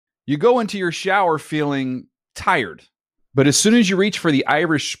You go into your shower feeling tired, but as soon as you reach for the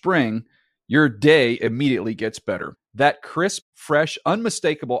Irish Spring, your day immediately gets better. That crisp, fresh,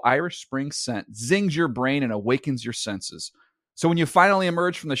 unmistakable Irish Spring scent zings your brain and awakens your senses. So when you finally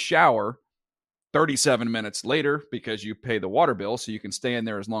emerge from the shower 37 minutes later, because you pay the water bill so you can stay in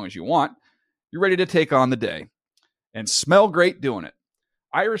there as long as you want, you're ready to take on the day and smell great doing it.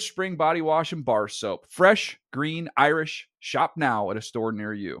 Irish Spring Body Wash and Bar Soap. Fresh, green, Irish. Shop now at a store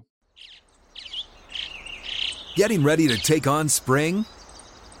near you. Getting ready to take on spring?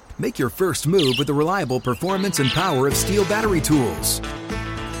 Make your first move with the reliable performance and power of Steel battery tools.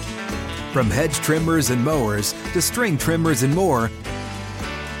 From hedge trimmers and mowers to string trimmers and more,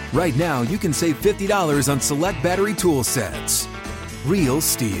 right now you can save $50 on select battery tool sets. Real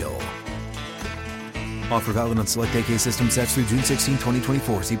Steel. Offer valid on select AK system sets through June 16,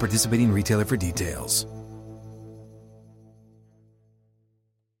 2024. See participating retailer for details.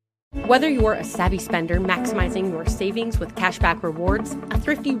 Whether you're a savvy spender maximizing your savings with cashback rewards, a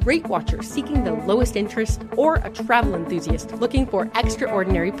thrifty rate watcher seeking the lowest interest, or a travel enthusiast looking for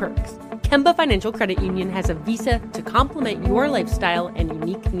extraordinary perks, Kemba Financial Credit Union has a visa to complement your lifestyle and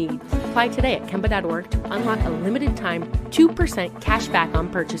unique needs. Apply today at Kemba.org to unlock a limited time 2% cash back on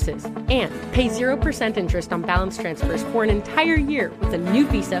purchases and pay 0% interest on balance transfers for an entire year with a new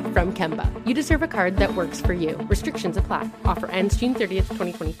visa from Kemba. You deserve a card that works for you. Restrictions apply. Offer ends June 30th,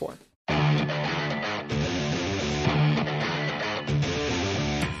 2024.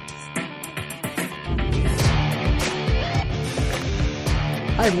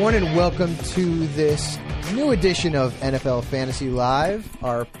 Hi, everyone, and welcome to this new edition of NFL Fantasy Live.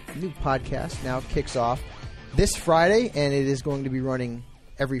 Our new podcast now kicks off this Friday, and it is going to be running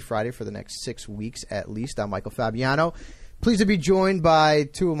every Friday for the next 6 weeks at least. I'm Michael Fabiano. Pleased to be joined by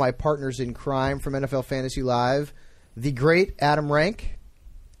two of my partners in crime from NFL Fantasy Live, the great Adam Rank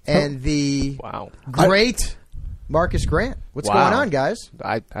and the great Marcus Grant. What's going on, guys?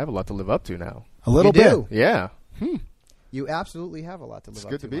 I have a lot to live up to now. A little bit. Do? Yeah. You absolutely have a lot to live up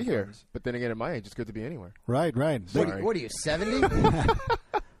to. It's good to be here. But then again, at my age, it's good to be anywhere. Right. What are you, 70?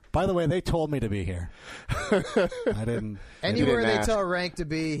 By the way, they told me to be here. I didn't. Anywhere they tell Rank to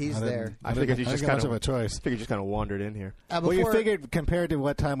be, he's there. I think he's just kind of a choice. I think he just kind of wandered in here. Well, you figured compared to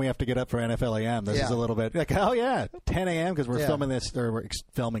what time we have to get up for NFL AM, this is a little bit like, 10 a.m. because we're filming this, or we're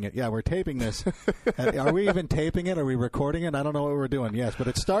filming it. Yeah, we're taping this. Are we even taping it? Are we recording it? I don't know what we're doing. Yes, but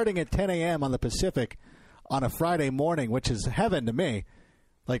it's starting at 10 a.m. on the Pacific on a Friday morning, which is heaven to me.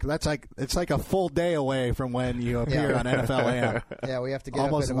 It's like a full day away from when you appear on NFL AM. Yeah, we have to get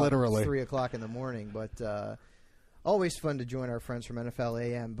almost up at literally 3 o'clock in the morning, but always fun to join our friends from NFL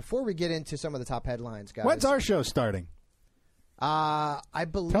AM. Before we get into some of the top headlines, guys, when's our show starting? I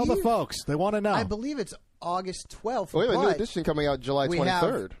believe. Tell the folks; they want to know. I believe it's August 12th. We have a new edition coming out July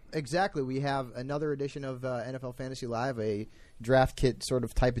 23rd. Exactly, we have another edition of NFL Fantasy Live, a draft kit sort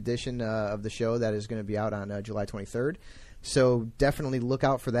of type edition of the show that is going to be out on July 23rd. So definitely look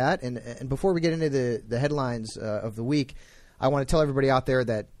out for that. And before we get into the headlines of the week, I want to tell everybody out there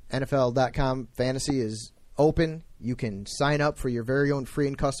that NFL.com Fantasy is open. You can sign up for your very own free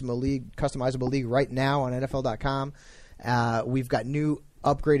and customizable league right now on NFL.com. We've got new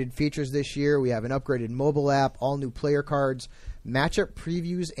upgraded features this year. We have an upgraded mobile app, all new player cards, matchup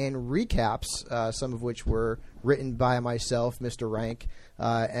previews, and recaps, some of which were written by myself, Mr. Rank,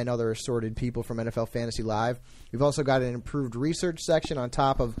 and other assorted people from NFL Fantasy Live. We've also got an improved research section on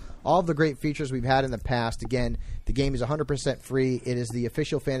top of all of the great features we've had in the past. Again, the game is 100% free. It is the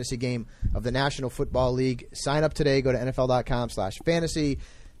official fantasy game of the National Football League. Sign up today. Go to NFL.com/fantasy.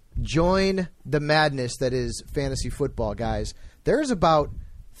 Join the madness that is fantasy football, guys. There's about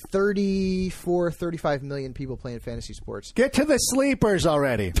 35 million people playing fantasy sports. Get to the sleepers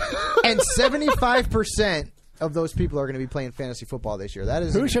already. And 75% of those people are going to be playing fantasy football this year. That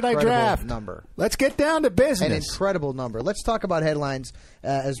is Who should I draft? Number. Let's get down to business. An incredible number. Let's talk about headlines,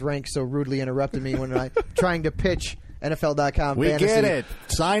 as Rank so rudely interrupted me when I'm trying to pitch NFL.com we fantasy. Get it.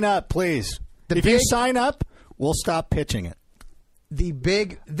 Sign up, please. If you sign up, we'll stop pitching it.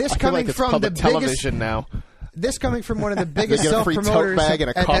 This coming from the biggest television now. This coming from one of the biggest they get a free self-promoters tote bag and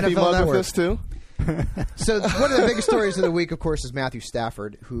a at coffee NFL mug Network. with this too. So one of the biggest stories of the week, of course, is Matthew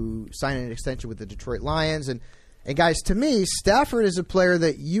Stafford, who signed an extension with the Detroit Lions. And guys, to me, Stafford is a player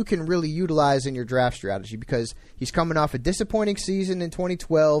that you can really utilize in your draft strategy because he's coming off a disappointing season in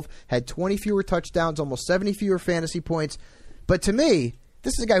 2012, had 20 fewer touchdowns, almost 70 fewer fantasy points. But to me,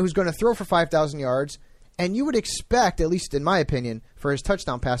 this is a guy who's going to throw for 5,000 yards, and you would expect, at least in my opinion, for his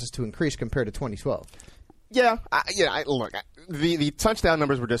touchdown passes to increase compared to 2012. Yeah, look, the touchdown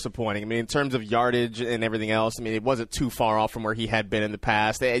numbers were disappointing. I mean, in terms of yardage and everything else, I mean, it wasn't too far off from where he had been in the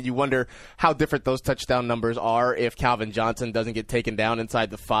past. And you wonder how different those touchdown numbers are if Calvin Johnson doesn't get taken down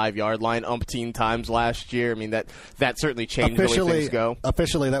inside the 5-yard line umpteen times last year. I mean, that certainly changed the way things go.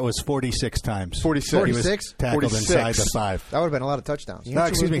 Officially, that was 46 times. 46? He was tackled 46. inside the 5. That would have been a lot of touchdowns. No,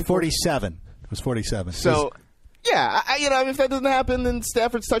 excuse me, 47. It was 47. So... Yeah, if that doesn't happen, then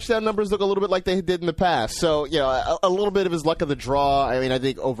Stafford's touchdown numbers look a little bit like they did in the past. So, a little bit of his luck of the draw. I mean, I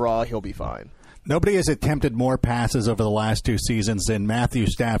think overall he'll be fine. Nobody has attempted more passes over the last 2 seasons than Matthew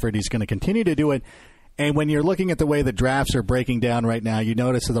Stafford. He's going to continue to do it. And when you're looking at the way the drafts are breaking down right now, you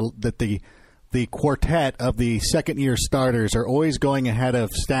notice that the quartet of the second-year starters are always going ahead of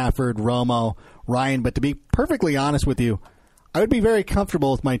Stafford, Romo, Ryan. But to be perfectly honest with you, I would be very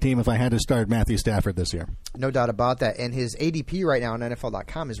comfortable with my team if I had to start Matthew Stafford this year. No doubt about that. And his ADP right now on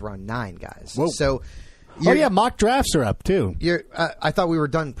NFL.com is around 9, guys. Whoa. So, mock drafts are up, too. I thought we were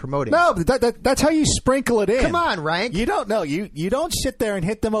done promoting. No, that's how you sprinkle it in. Come on, Rank. You don't know. You don't sit there and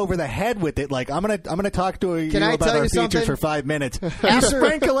hit them over the head with it like, I'm gonna talk to you about our features for 5 minutes. You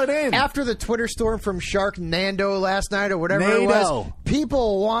sprinkle it in. After the Twitter storm from Sharknado last night or whatever it was,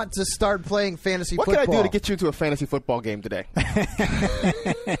 people want to start playing fantasy football. What can I do to get you into a fantasy football game today?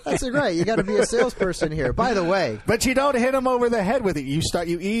 That's right. You got to be a salesperson here. By the way. But you don't hit them over the head with it. You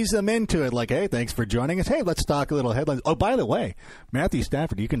ease them into it like, hey, thanks for joining us. Hey, let's talk a little headlines. Oh, by the way, Matthew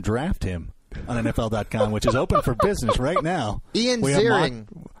Stafford, you can draft him on NFL.com, which is open for business right now. Ian Ziering,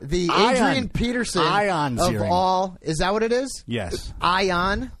 the Adrian Peterson of all. Is that what it is? Yes.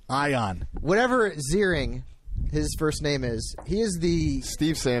 Ion. Whatever Ziering, his first name is, he is the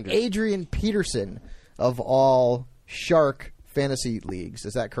Steve Sanders. Adrian Peterson of all Shark fantasy leagues.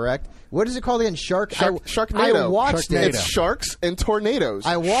 Is that correct? What is it called again? Sharknado. I watched it. It's sharks and tornadoes.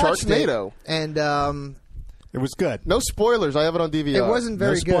 I watched Sharknado. It, and it was good. No spoilers. I have it on DVR. It wasn't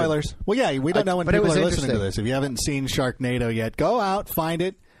very good. No spoilers. Well, yeah, we don't know when people are listening to this. If you haven't seen Sharknado yet, go out, find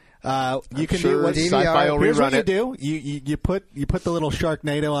it. You can do what Sci-Fi will here's rerun what you do. You put the little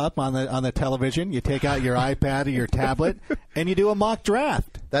Sharknado up on the television. You take out your iPad or your tablet, and you do a mock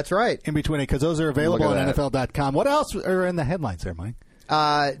draft. That's right. In between it, because those are available on NFL.com. What else are in the headlines there, Mike?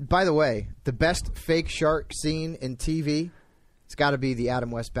 By the way, the best fake shark scene in TV, it's got to be the Adam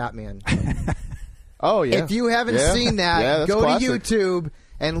West Batman. Oh, yeah. If you haven't seen that, go classic. to YouTube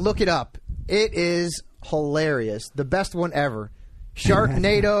and look it up. It is hilarious. The best one ever.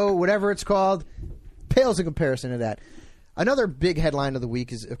 Sharknado, whatever it's called, pales in comparison to that. Another big headline of the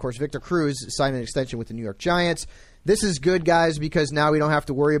week is, of course, Victor Cruz signed an extension with the New York Giants. This is good, guys, because now we don't have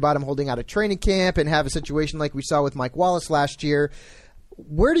to worry about him holding out a training camp and have a situation like we saw with Mike Wallace last year.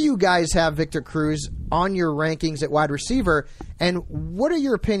 Where do you guys have Victor Cruz on your rankings at wide receiver? And what are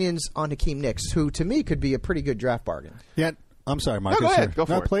your opinions on Hakeem Nicks, who, to me, could be a pretty good draft bargain? Yeah. I'm sorry, Mike. No, go ahead. Go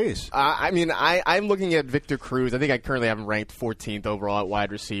for it. Please. I'm looking at Victor Cruz. I think I currently have him ranked 14th overall at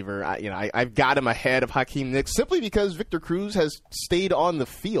wide receiver. I've got him ahead of Hakeem Nicks simply because Victor Cruz has stayed on the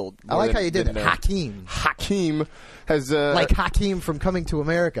field. I like how you did it. Hakeem. Hakeem has like Hakeem from Coming to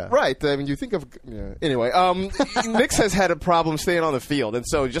America. Right. I mean, you think of anyway. Nicks has had a problem staying on the field, and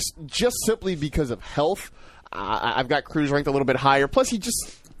so just simply because of health, I've got Cruz ranked a little bit higher. Plus, he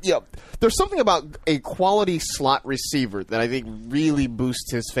just. Yeah, there's something about a quality slot receiver that I think really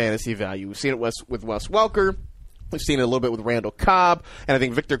boosts his fantasy value. We've seen it with Wes Welker. We've seen it a little bit with Randall Cobb. And I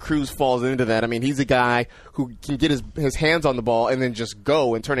think Victor Cruz falls into that. I mean, he's a guy who can get his hands on the ball and then just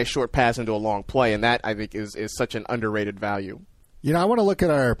go and turn a short pass into a long play. And that, I think, is such an underrated value. You know, I want to look at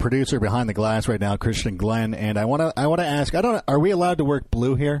our producer behind the glass right now, Christian Glenn, and I want to ask, are we allowed to work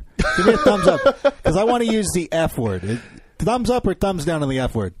blue here? Give me a thumbs up, because I want to use the F word. Thumbs up or thumbs down on the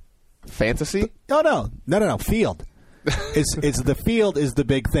F word? Fantasy? No. Field. It's the field is the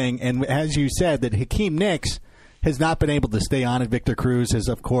big thing, and as you said, that Hakeem Nicks has not been able to stay on it. Victor Cruz has,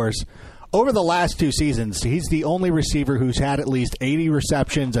 of course, over the last 2 seasons, he's the only receiver who's had at least 80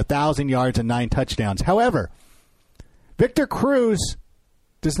 receptions, 1,000 yards, and 9 touchdowns. However, Victor Cruz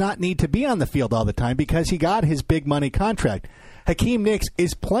does not need to be on the field all the time because he got his big money contract. Hakeem Nicks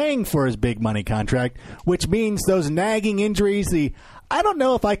is playing for his big money contract, which means those nagging injuries, I don't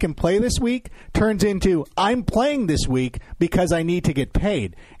know if I can play this week, turns into I'm playing this week because I need to get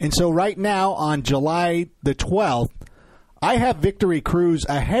paid. And so right now on July the 12th, I have Victor Cruz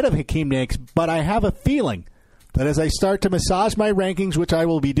ahead of Hakeem Nicks, but I have a feeling that as I start to massage my rankings, which I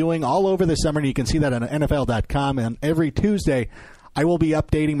will be doing all over the summer, and you can see that on NFL.com, and every Tuesday I will be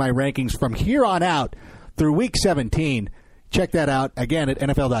updating my rankings from here on out through Week 17. Check that out, again, at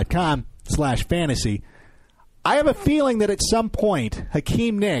NFL.com/fantasy. I have a feeling that at some point,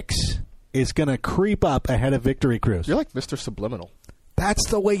 Hakeem Nicks is going to creep up ahead of Victory Cruise. You're like Mr. Subliminal. That's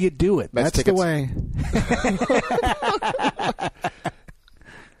the way you do it. That's the way.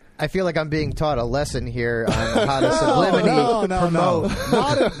 I feel like I'm being taught a lesson here on how to subliminally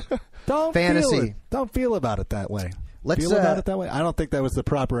promote don't fantasy. Don't feel about it that way. Let's feel about it that way. I don't think that was the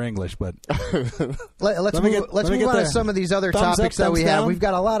proper English, but let's move on to some of these other topics that we have. Down? We've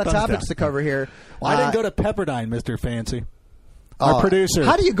got a lot of Thumbs topics to cover here. Well, I didn't go to Pepperdine, Mr. Fancy. Our producer.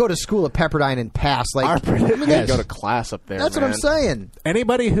 How do you go to school at Pepperdine and pass? Our producer go to class up there. That's man. what I'm saying.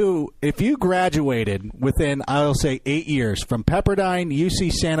 Anybody who, if you graduated within, I'll say 8 years from Pepperdine,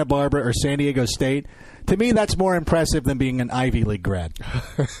 UC Santa Barbara, or San Diego State, to me that's more impressive than being an Ivy League grad.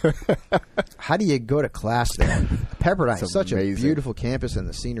 How do you go to class there? Pepperdine is such amazing. a beautiful campus, and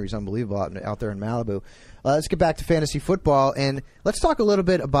the scenery is unbelievable out there in Malibu. Let's get back to fantasy football, and let's talk a little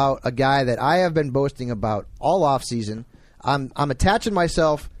bit about a guy that I have been boasting about all offseason. I'm attaching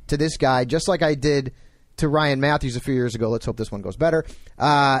myself to this guy just like I did to Ryan Matthews a few years ago. Let's hope this one goes better.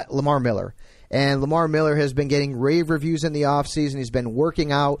 Lamar Miller. And Lamar Miller has been getting rave reviews in the offseason. He's been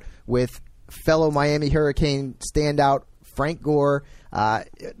working out with fellow Miami Hurricane standout Frank Gore.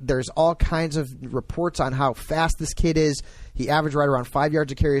 There's all kinds of reports on how fast this kid is. He averaged right around 5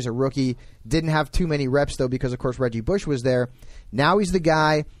 yards a carry as a rookie. Didn't have too many reps, though, because, of course, Reggie Bush was there. Now he's the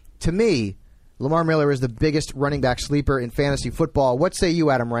guy. To me, Lamar Miller is the biggest running back sleeper in fantasy football. What say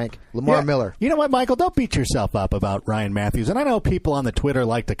you, Adam Rank? Lamar Miller. You know what, Michael? Don't beat yourself up about Ryan Matthews. And I know people on the Twitter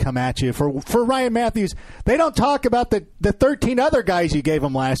like to come at you for Ryan Matthews. They don't talk about the 13 other guys you gave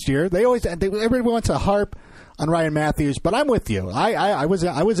him last year. Everybody wants to harp on Ryan Matthews, but I'm with you. I was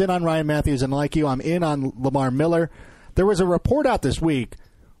in on Ryan Matthews, and like you, I'm in on Lamar Miller. There was a report out this week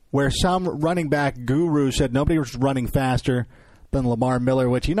where some running back guru said nobody was running faster than Lamar Miller,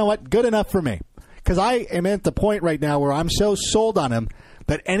 which, you know what, good enough for me. Because I am at the point right now where I'm so sold on him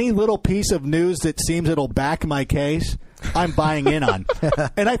that any little piece of news that seems it'll back my case, I'm buying in on.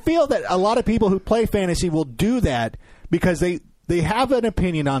 And I feel that a lot of people who play fantasy will do that because they have an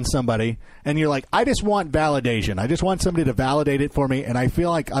opinion on somebody, and you're like, I just want validation. I just want somebody to validate it for me, and I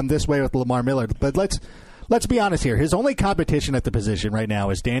feel like I'm this way with Lamar Miller. But let's be honest here. His only competition at the position right now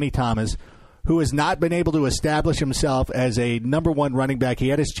is Danny Thomas, who has not been able to establish himself as a number one running back. He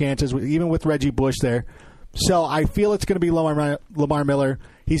had his chances, even with Reggie Bush there. So I feel it's going to be Lamar Miller.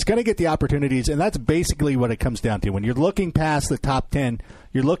 He's going to get the opportunities, and that's basically what it comes down to. When you're looking past the top 10,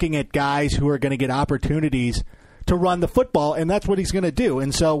 you're looking at guys who are going to get opportunities to run the football, and that's what he's going to do.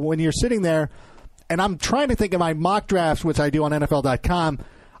 And so when you're sitting there, and I'm trying to think of my mock drafts, which I do on NFL.com,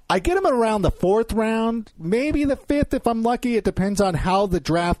 I get him around the 4th round, maybe the 5th if I'm lucky. It depends on how the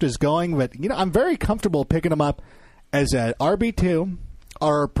draft is going. But, I'm very comfortable picking him up as an RB2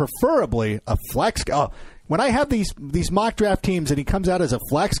 or preferably a flex guy. Oh, when I have these mock draft teams and he comes out as a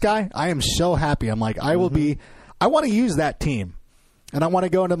flex guy, I am so happy. I'm like, I want to use that team. And I want to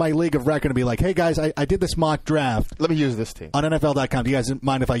go into my league of record and be like, hey, guys, I did this mock draft. Let me use this team. On NFL.com. Do you guys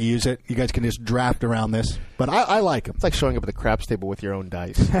mind if I use it? You guys can just draft around this. But I like them. It's like showing up at the craps table with your own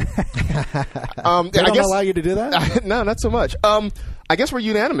dice. They don't allow you to do that? No, not so much. I guess we're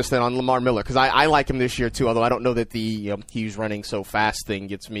unanimous then on Lamar Miller because I like him this year too. Although I don't know that the he's running so fast thing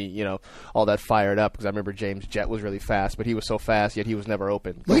gets me all that fired up because I remember James Jett was really fast, but he was so fast yet he was never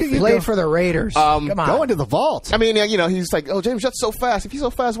open. He played for the Raiders. Come on, go into the vault. I mean, he's like, oh, James Jett's so fast. If he's so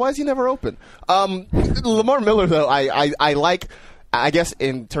fast, why is he never open? Lamar Miller though, I like. I guess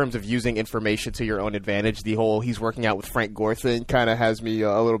in terms of using information to your own advantage, the whole he's working out with Frank Gore thing kind of has me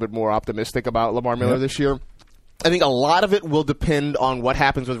a little bit more optimistic about Lamar Miller this year. I think a lot of it will depend on what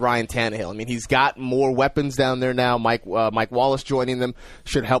happens with Ryan Tannehill. I mean, he's got more weapons down there now. Mike Wallace joining them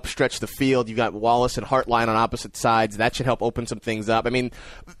should help stretch the field. You've got Wallace and Hartline on opposite sides. That should help open some things up. I mean,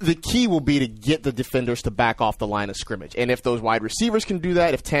 the key will be to get the defenders to back off the line of scrimmage. And if those wide receivers can do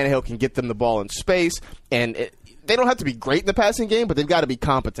that, if Tannehill can get them the ball in space, and they don't have to be great in the passing game, but they've got to be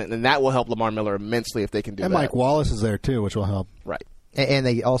competent, and that will help Lamar Miller immensely if they can do that. And Mike Wallace is there, too, which will help. Right. And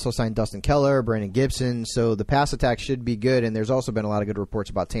they also signed Dustin Keller, Brandon Gibson, so the pass attack should be good. And there's also been a lot of good reports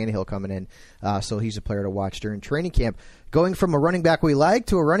about Tannehill coming in, so he's a player to watch during training camp. Going from a running back we like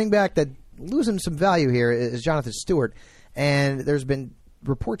to a running back that losing some value here is Jonathan Stewart. And there's been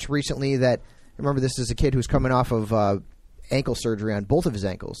reports recently that, remember, this is a kid who's coming off of ankle surgery on both of his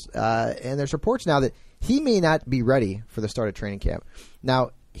ankles. And there's reports now that he may not be ready for the start of training camp.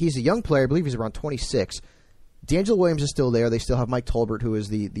 Now, he's a young player. I believe he's around 26. D'Angelo Williams is still there. They still have Mike Tolbert, who is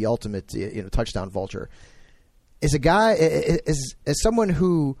the ultimate touchdown vulture. Is a guy is someone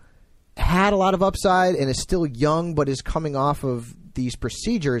who had a lot of upside and is still young, but is coming off of these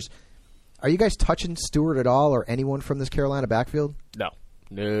procedures. Are you guys touching Stewart at all, or anyone from this Carolina backfield? No.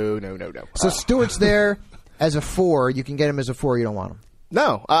 No. So Stewart's there as a 4. You can get him as a 4. You don't want him.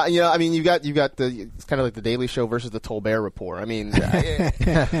 No, I mean, you got it's kind of like the Daily Show versus the Tolbert Report. I mean,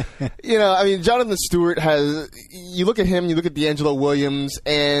 Jonathan Stewart you look at him, you look at D'Angelo Williams,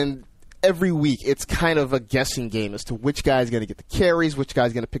 and every week it's kind of a guessing game as to which guy's going to get the carries, which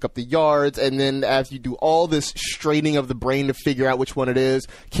guy's going to pick up the yards, and then as you do all this straining of the brain to figure out which one it is,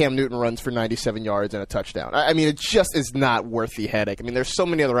 Cam Newton runs for 97 yards and a touchdown. I mean, it just is not worth the headache. I mean, there's so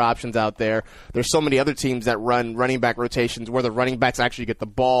many other options out there. There's so many other teams that run running back rotations where the running backs actually get the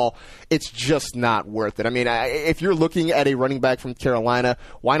ball. It's just not worth it. I mean, if you're looking at a running back from Carolina,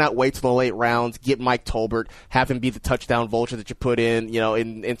 why not wait till the late rounds, get Mike Tolbert, have him be the touchdown vulture that you put in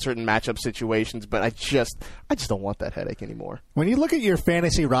certain matchups situations, but I just don't want that headache anymore. When you look at your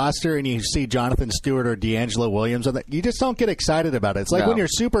fantasy roster and you see Jonathan Stewart or D'Angelo Williams, you just don't get excited about it. It's like when you're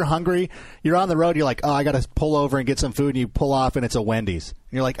super hungry, you're on the road, you're like, oh, I got to pull over and get some food, and you pull off and it's a Wendy's. And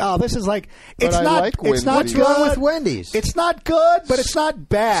you're like, oh, this is like, it's not good. What's wrong with Wendy's? It's not good, but it's not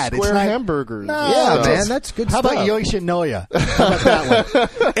bad. Square it's not, hamburgers. No, yeah, man, that's good How stuff. about Yoshinoya? How about that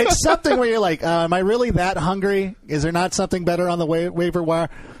one? It's something where you're like, am I really that hungry? Is there not something better on the waiver wire?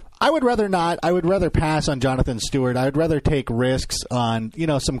 I would rather not. I would rather pass on Jonathan Stewart. I would rather take risks on,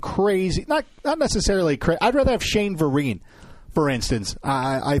 some crazy, not necessarily crazy. I'd rather have Shane Vereen, for instance.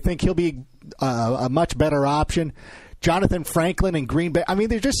 I think he'll be a much better option. Jonathan Franklin and Green Bay. I mean,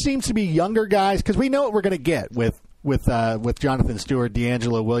 there just seems to be younger guys because we know what we're going to get with Jonathan Stewart,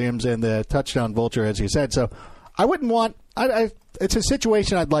 D'Angelo Williams, and the touchdown vulture, as you said. So I wouldn't want. It's a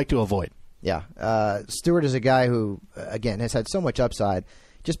situation I'd like to avoid. Yeah, Stewart is a guy who, again, has had so much upside.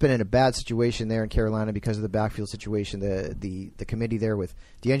 Just been in a bad situation there in Carolina because of the backfield situation. The committee there with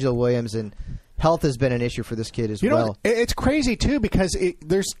D'Angelo Williams, and health has been an issue for this kid as well. It's crazy too because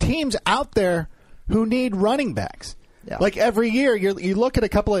there's teams out there who need running backs. Yeah. Like every year, you look at a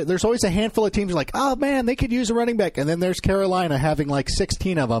couple of. There's always a handful of teams like, oh man, they could use a running back, and then there's Carolina having like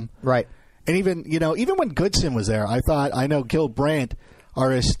 16 of them. Right. And even when Goodson was there, I know Gil Brandt,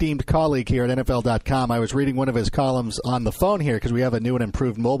 our esteemed colleague here at NFL.com, I was reading one of his columns on the phone here because we have a new and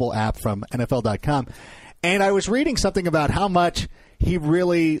improved mobile app from NFL.com, and I was reading something about how much he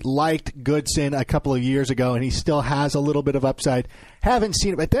really liked Goodson a couple of years ago, and he still has a little bit of upside. Haven't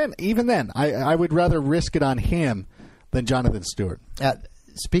seen it, but even then, I would rather risk it on him than Jonathan Stewart.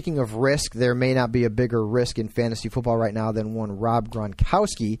 Speaking of risk, there may not be a bigger risk in fantasy football right now than one Rob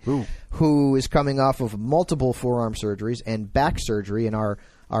Gronkowski, who is coming off of multiple forearm surgeries and back surgery. And our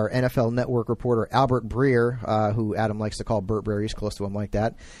NFL Network reporter, Albert Breer, who Adam likes to call Burt Breer, he's close to him like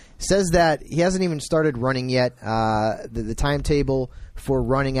that, says that he hasn't even started running yet. The timetable for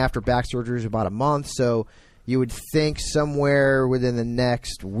running after back surgery is about a month, so you would think somewhere within the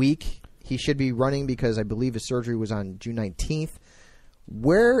next week he should be running because I believe his surgery was on June 19th.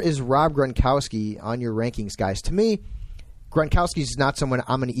 Where is Rob Gronkowski on your rankings, guys? To me, Gronkowski is not someone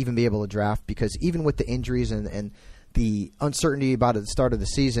I'm going to even be able to draft because even with the injuries and the uncertainty about at the start of the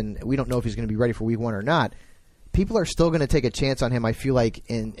season, we don't know if he's going to be ready for week 1 or not. People are still going to take a chance on him, I feel like,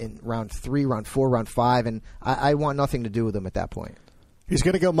 in round 3, round 4, round 5, and I want nothing to do with him at that point. He's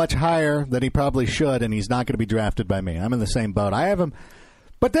going to go much higher than he probably should, and he's not going to be drafted by me. I'm in the same boat. I have him.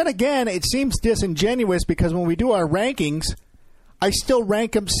 But then again, it seems disingenuous because when we do our rankings, I still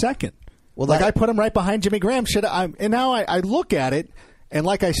rank him second. Well, I put him right behind Jimmy Graham. And now I look at it, and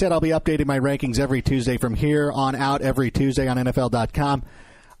like I said, I'll be updating my rankings every Tuesday from here on out, every Tuesday on NFL.com.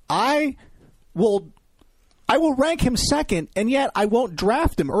 I will rank him second, and yet I won't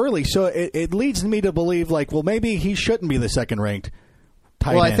draft him early. So it leads me to believe, maybe he shouldn't be the second-ranked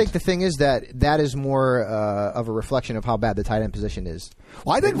tight end. I think the thing is that is more of a reflection of how bad the tight end position is.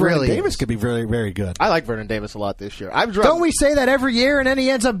 Well, I think Vernon Davis could be very, very good. I like Vernon Davis a lot this year. Don't we say that every year, and then he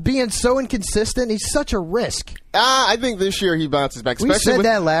ends up being so inconsistent? He's such a risk. I think this year he bounces back. We said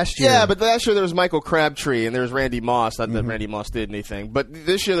that last year. Yeah, but last year there was Michael Crabtree and there was Randy Moss. Not that Randy Moss did anything. But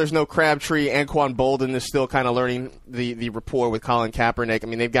this year there's no Crabtree. Anquan Bolden is still kind of learning the rapport with Colin Kaepernick. I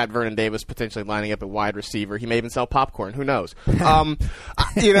mean, they've got Vernon Davis potentially lining up at wide receiver. He may even sell popcorn. Who knows? I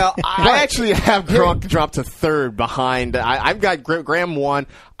actually have Gronk dropped to third behind. I've got Graham 1.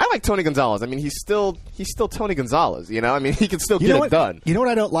 I like Tony Gonzalez. I mean, he's still Tony Gonzalez. I mean, he can still get it done. You know what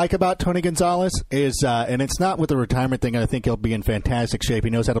I don't like about Tony Gonzalez is, and it's not with the retirement thing. I think he'll be in fantastic shape. He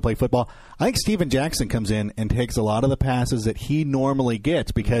knows how to play football. I think Steven Jackson comes in and takes a lot of the passes that he normally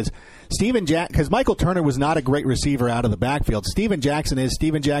gets because Michael Turner was not a great receiver out of the backfield. Steven Jackson's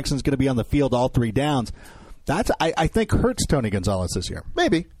going to be on the field all 3 downs. I think hurts Tony Gonzalez this year.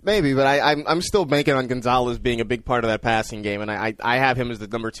 Maybe, but I'm still banking on Gonzalez being a big part of that passing game, and I have him as the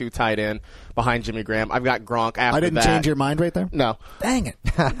number 2 tight end behind Jimmy Graham. I've got Gronk after that. I didn't change your mind right there? No. Dang it.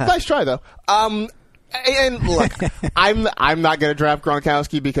 Nice try, though. And look, I'm not going to draft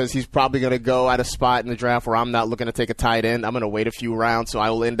Gronkowski because he's probably going to go at a spot in the draft where I'm not looking to take a tight end. I'm going to wait a few rounds, so I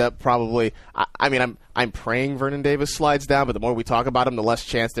will end up probably. I'm praying Vernon Davis slides down, but the more we talk about him, the less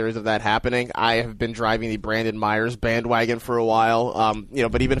chance there is of that happening. I have been driving the Brandon Myers bandwagon for a while,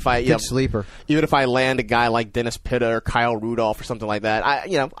 but even if I land a guy like Dennis Pitta or Kyle Rudolph or something like that,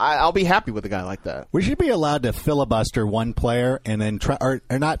 I'll be happy with a guy like that. We should be allowed to filibuster one player and then try, or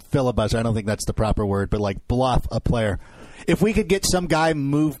not filibuster. I don't think that's the proper word, but like bluff a player. If we could get some guy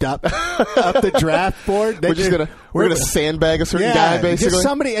moved up the draft board, we're gonna sandbag a certain guy, basically. Just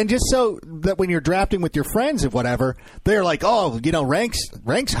somebody, and just so that when you're drafting with your friends or whatever, they're like, oh,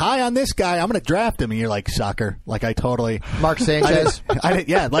 ranks high on this guy, I'm gonna draft him, and you're like, sucker, like I totally Mark Sanchez, like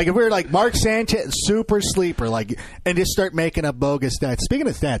if we were like Mark Sanchez, super sleeper, like, and just start making up bogus stats. Speaking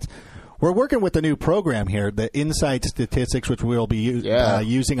of stats. We're working with a new program here, the Insight Statistics, which we'll be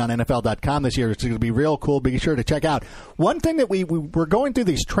using on NFL.com this year. It's going to be real cool. Be sure to check out. One thing that we're going through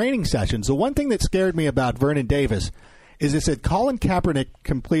these training sessions, the one thing that scared me about Vernon Davis is it said Colin Kaepernick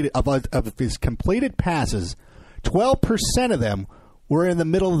of his completed passes, 12% of them were in the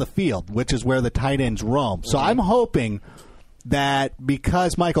middle of the field, which is where the tight ends roam. So I'm hoping that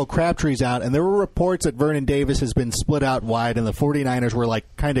because Michael Crabtree's out, and there were reports that Vernon Davis has been split out wide, and the 49ers were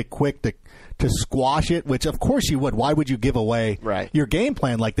like kind of quick to squash it, which of course you would. Why would you give away your game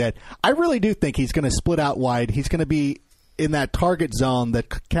plan like that? I really do think he's going to split out wide. He's going to be in that target zone that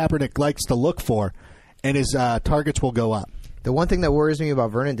Kaepernick likes to look for, and his targets will go up. The one thing that worries me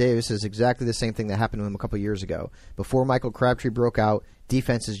about Vernon Davis is exactly the same thing that happened to him a couple years ago. Before Michael Crabtree broke out,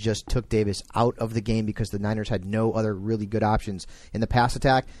 defenses just took Davis out of the game because the Niners had no other really good options in the pass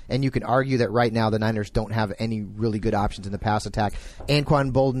attack. And you can argue that right now the Niners don't have any really good options in the pass attack.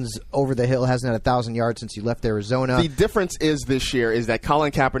 Anquan Bolden's over the hill, hasn't had 1,000 yards since he left Arizona. The difference is this year is that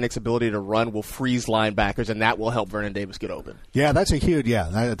Colin Kaepernick's ability to run will freeze linebackers, and that will help Vernon Davis get open. Yeah, that's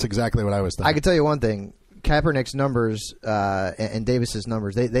that's exactly what I was thinking. I can tell you one thing. Kaepernick's numbers and Davis's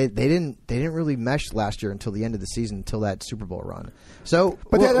numbers, they didn't really mesh last year until the end of the season, until that Super Bowl run. So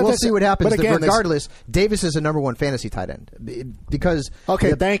we'll see what happens. But again, regardless, Davis is a number 1 fantasy tight end because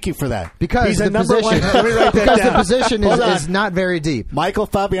thank you for that. Because he's the position is not very deep. Michael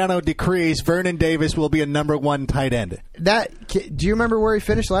Fabiano decrees Vernon Davis will be a number 1 tight end. Do you remember where he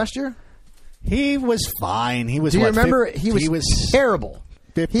finished last year? He was fine. He was. Do you remember? He was terrible.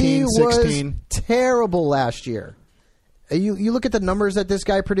 15, 16. Was terrible last year. You look at the numbers that this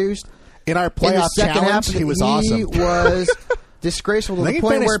guy produced. In our playoff challenge, he was awesome. He was disgraceful to the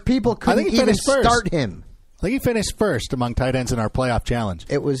point where people couldn't even start him. I think he finished first among tight ends in our playoff challenge.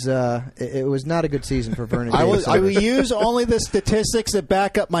 It was not a good season for Vernon Davis. I will use only the statistics that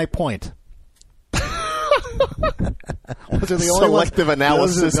back up my point. Those are the selective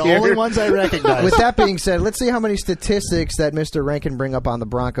analysis. The only ones I recognize. With that being said, let's see how many statistics that Mr. Rank can bring up on the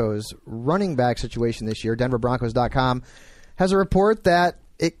Broncos running back situation this year. DenverBroncos.com has a report that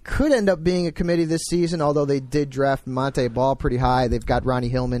it could end up being a committee this season, although they did draft Monte Ball pretty high. They've got Ronnie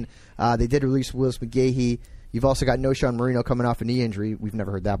Hillman. They did release Willis McGahee. You've also got Noshawn Marino coming off a knee injury. We've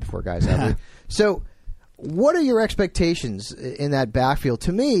never heard that before, guys, have we? So what are your expectations in that backfield?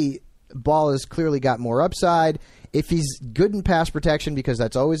 To me, Ball has clearly got more upside. If he's good in pass protection, because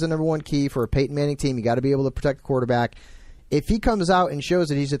that's always the number 1 key for a Peyton Manning team, you got to be able to protect the quarterback. If he comes out and shows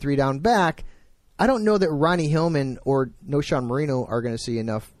that he's a 3-down back, I don't know that Ronnie Hillman or Noshawn Marino are going to see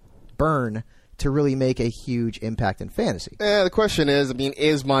enough burn to really make a huge impact in fantasy. The question is,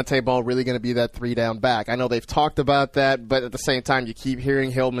 is Monte Ball really going to be that 3-down back? I know they've talked about that, but at the same time, you keep hearing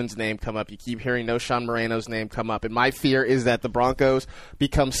Hillman's name come up. You keep hearing Noshawn Marino's name come up. And my fear is that the Broncos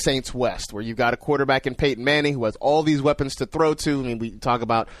become Saints West, where you've got a quarterback in Peyton Manning who has all these weapons to throw to. We talk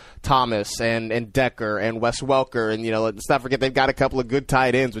about Thomas and Decker and Wes Welker, and let's not forget they've got a couple of good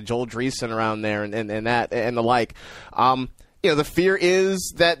tight ends with Joel Dreesen around there and that and the like. The fear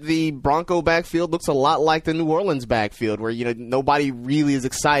is that the Bronco backfield looks a lot like the New Orleans backfield, where nobody really is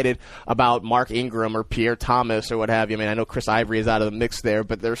excited about Mark Ingram or Pierre Thomas or what have you. I know Chris Ivory is out of the mix there,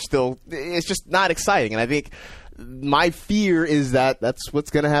 but it's just not exciting. And I think my fear is that that's what's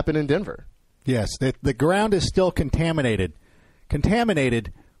going to happen in Denver. Yes, the ground is still contaminated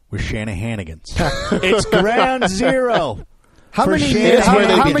with Shanahanigans. It's ground zero How many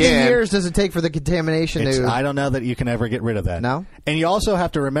years does it take for the contamination to... I don't know that you can ever get rid of that. No? And you also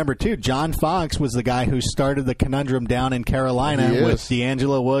have to remember, too, John Fox was the guy who started the conundrum down in Carolina with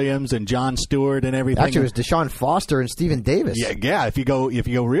D'Angelo Williams and Jon Stewart and everything. Actually, it was Deshaun Foster and Stephen Davis. Yeah. If you go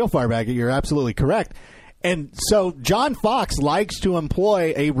real far back, you're absolutely correct. And so John Fox likes to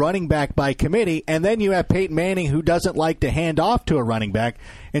employ a running back by committee, and then you have Peyton Manning, who doesn't like to hand off to a running back.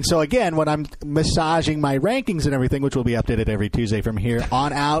 And so, again, when I'm massaging my rankings and everything, which will be updated every Tuesday from here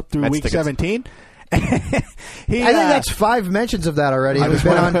on out through Week 17, I think that's 5 mentions of that already. We've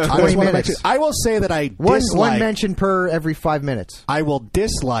been on 20 minutes. I will say that I dislike... One mention per every 5 minutes. I will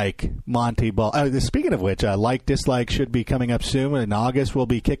dislike Monty Ball. Speaking of which, dislike should be coming up soon. In August, we'll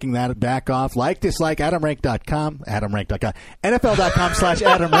be kicking that back off. Dislike, AdamRank.com.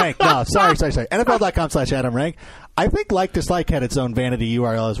 NFL.com/AdamRank. No, sorry. NFL.com/AdamRank. I think dislike had its own vanity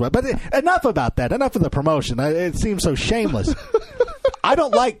URL as well. But enough about that. Enough of the promotion. It seems so shameless. I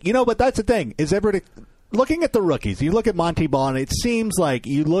don't but that's the thing, is everybody looking at the rookies. You look at Monty Ball, and it seems like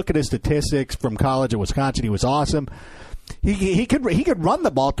you look at his statistics from college at Wisconsin, he was awesome. He could run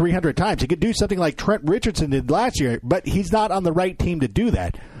the ball 300 times. He could do something like Trent Richardson did last year, but he's not on the right team to do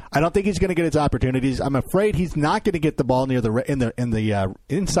that. I don't think he's going to get his opportunities. I'm afraid he's not going to get the ball near the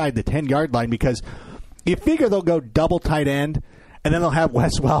inside the 10-yard line, because you figure they'll go double tight end, and then they'll have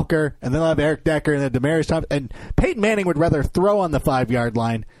Wes Welker, and then they'll have Eric Decker, and then Demaryius Thomas. And Peyton Manning would rather throw on the 5-yard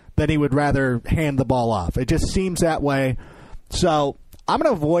line than he would rather hand the ball off. It just seems that way. So I'm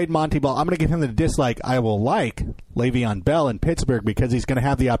going to avoid Monty Ball. I'm going to give him the dislike. I will like Le'Veon Bell in Pittsburgh, because he's going to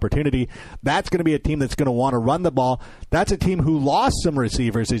have the opportunity. That's going to be a team that's going to want to run the ball. That's a team who lost some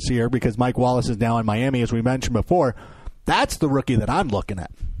receivers this year because Mike Wallace is now in Miami, as we mentioned before. That's the rookie that I'm looking at.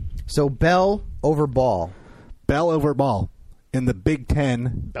 So Bell over Ball. Bell over Ball. In the Big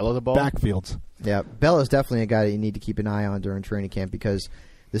Ten backfields. Yeah, Bell is definitely a guy that you need to keep an eye on during training camp, because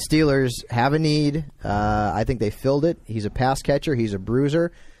the Steelers have a need. I think they filled it. He's a pass catcher. He's a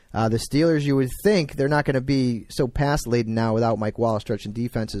bruiser. The Steelers, you would think they're not going to be so pass-laden now without Mike Wallace stretching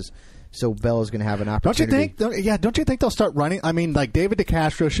defenses, so Bell is going to have an opportunity. Don't you think they'll start running? I mean, David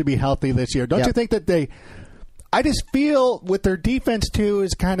DeCastro should be healthy this year. Don't you think that they... I just feel with their defense, too,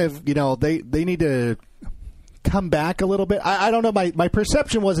 is kind of, they need to... come back a little bit. I don't know. My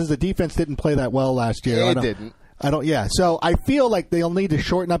perception was the defense didn't play that well last year. It didn't. So I feel like they'll need to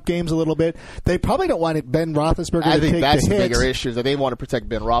shorten up games a little bit. They probably don't want Ben Roethlisberger to take the hits. I think that's the bigger issue, that they want to protect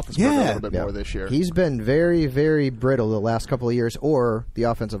Ben Roethlisberger a little bit more this year. He's been very, very brittle the last couple of years, or the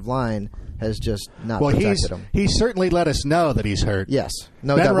offensive line has just not protected him. He's certainly let us know that he's hurt. Yes.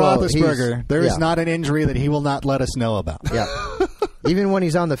 No Ben Roethlisberger, there is not an injury that he will not let us know about. Yeah. Even when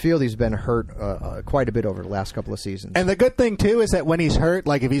he's on the field, he's been hurt quite a bit over the last couple of seasons. And the good thing, too, is that when he's hurt,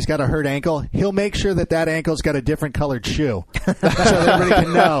 like if he's got a hurt ankle, he'll make sure that ankle's got a different colored shoe. So everybody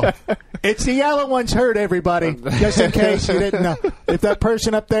can know. It's the yellow one's hurt, everybody, just in case you didn't know. If that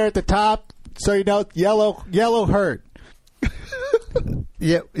person up there at the top, so you know, yellow hurt.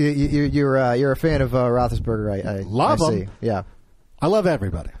 Yeah, you're a fan of Roethlisberger. I love him. Yeah, I love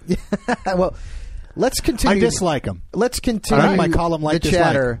everybody. Well, let's continue. I dislike him. Let's continue. I call him like the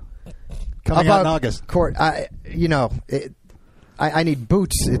chatter coming out in August. Court, I need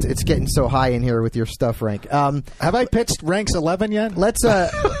boots. It's getting so high in here with your stuff, Rank. Have I pitched Ranks 11 yet? Let's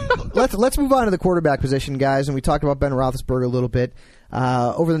move on to the quarterback position, guys. And we talked about Ben Roethlisberger a little bit.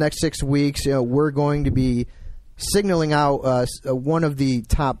 Over the next 6 weeks, we're going to be signaling out one of the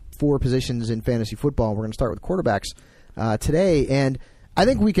top 4 positions in fantasy football. We're going to start with quarterbacks today, and I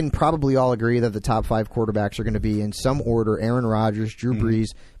think we can probably all agree that the top 5 quarterbacks are going to be in some order: Aaron Rodgers, Drew Brees,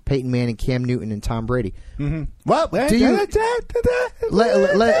 Peyton Manning, Cam Newton, and Tom Brady. Mm-hmm. Well, do you?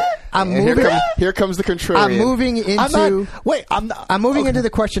 I'm moving. Here comes the contrarian. I'm moving into. I'm moving into the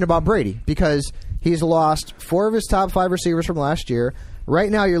question about Brady, because he's lost 4 of his top 5 receivers from last year.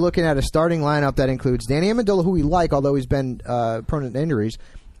 Right now, you're looking at a starting lineup that includes Danny Amendola, who we like, although he's been prone to injuries.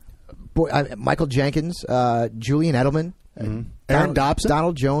 Michael Jenkins, Julian Edelman, Aaron Dobson,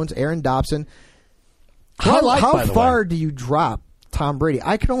 Donald Jones, Aaron Dobson. How far do you drop Tom Brady?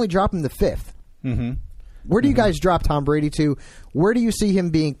 I can only drop him to 5th. Mm-hmm. Where do you guys drop Tom Brady to? Where do you see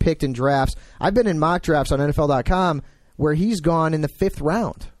him being picked in drafts? I've been in mock drafts on NFL.com where he's gone in the 5th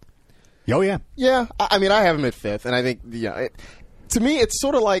round. Oh, yeah. Yeah, I mean, I have him at 5th, and I think, to me, it's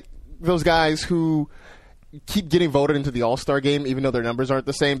sort of like those guys who keep getting voted into the All-Star game, even though their numbers aren't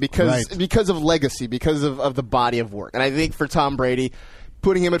the same, because of legacy, because of the body of work. And I think for Tom Brady,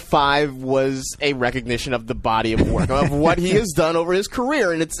 putting him at 5 was a recognition of the body of work, of what he has done over his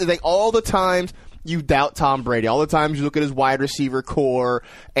career. And it's like all the times you doubt Tom Brady. All the times you look at his wide receiver core,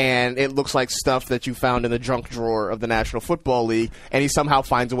 and it looks like stuff that you found in the junk drawer of the National Football League, and he somehow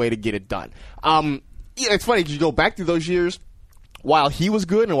finds a way to get it done. It's funny because you go back through those years. While he was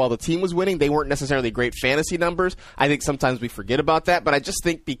good and while the team was winning, they weren't necessarily great fantasy numbers. I think sometimes we forget about that, but I just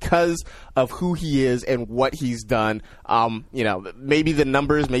think because of who he is and what he's done, maybe the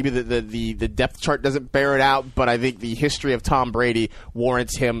numbers, maybe the depth chart doesn't bear it out, but I think the history of Tom Brady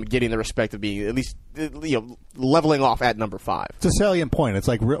warrants him getting the respect of being at least leveling off at number 5. It's a salient point. It's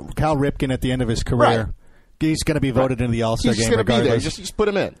like Cal Ripken at the end of his career. Right. He's going to be voted into the All-Star game regardless. Just put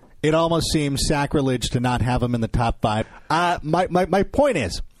him in. It almost seems sacrilege to not have him in the top 5. My point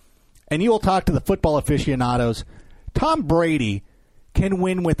is, and you will talk to the football aficionados, Tom Brady can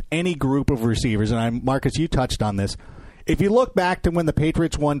win with any group of receivers. And Marcus, you touched on this. If you look back to when the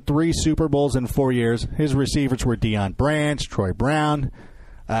Patriots won 3 Super Bowls in 4 years, his receivers were Deion Branch, Troy Brown,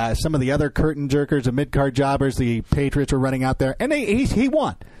 some of the other curtain jerkers and mid-card jobbers the Patriots were running out there, and he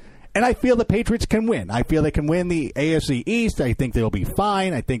won. And I feel the Patriots can win. I feel they can win the AFC East. I think they'll be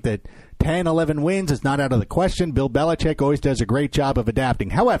fine. I think that 10, 11 wins is not out of the question. Bill Belichick always does a great job of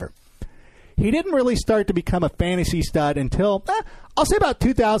adapting. However, he didn't really start to become a fantasy stud until, I'll say about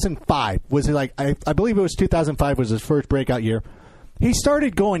 2005. I believe it was 2005 was his first breakout year. He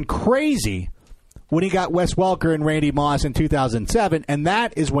started going crazy when he got Wes Welker and Randy Moss in 2007, and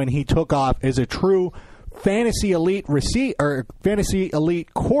that is when he took off as a true fantasy elite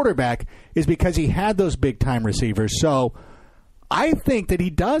quarterback, is because he had those big time receivers. So I think that he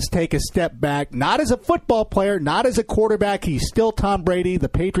does take a step back, not as a football player, not as a quarterback. He's still Tom Brady. The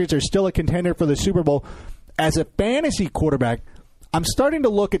Patriots are still a contender for the Super Bowl. As a fantasy quarterback, I'm starting to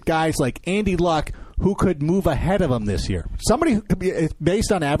look at guys like Andy Luck who could move ahead of him this year. Somebody who could be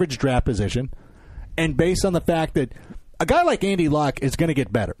based on average draft position and based on the fact that a guy like Andy Luck is going to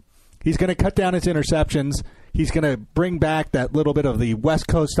get better. He's going to cut down his interceptions. He's going to bring back that little bit of the West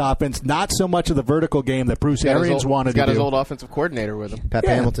Coast offense, not so much of the vertical game that Bruce Arians wanted to do. He's got his old offensive coordinator with him. Pep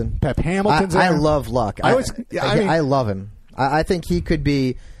Hamilton. Pep Hamilton's I there. love Luck. I love him. I think he could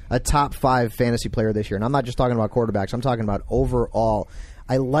be a top 5 fantasy player this year. And I'm not just talking about quarterbacks. I'm talking about overall.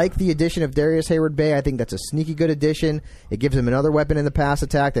 I like the addition of Darius Hayward-Bay. I think that's a sneaky good addition. It gives him another weapon in the pass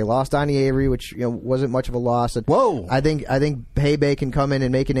attack. They lost Donnie Avery, which wasn't much of a loss. Whoa! I think Hay-Bay can come in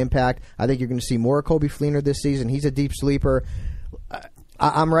and make an impact. I think you're going to see more Kobe Fleener this season. He's a deep sleeper.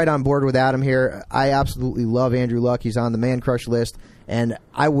 I'm right on board with Adam here. I absolutely love Andrew Luck. He's on the man crush list, and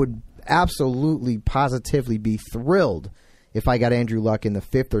I would absolutely, positively be thrilled if I got Andrew Luck in the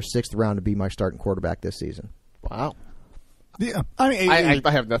 5th or 6th round to be my starting quarterback this season. Wow. Yeah, I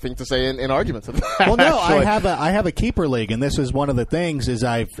have nothing to say in arguments of that. Well, no, I have a keeper league, and this is one of the things is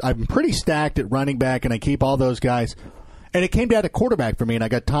I'm pretty stacked at running back, and I keep all those guys. And it came down to quarterback for me, and I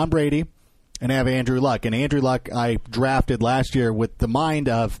got Tom Brady, and I have Andrew Luck. And Andrew Luck I drafted last year with the mind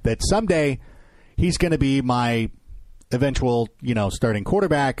of that someday he's going to be my eventual starting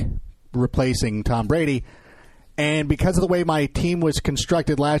quarterback, replacing Tom Brady. And because of the way my team was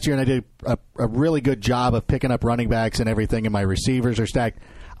constructed last year, and I did a really good job of picking up running backs and everything, and my receivers are stacked,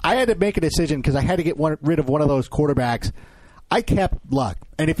 I had to make a decision because I had to get rid of one of those quarterbacks. I kept Luck.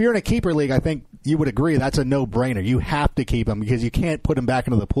 And if you're in a keeper league, I think you would agree that's a no-brainer. You have to keep him because you can't put him back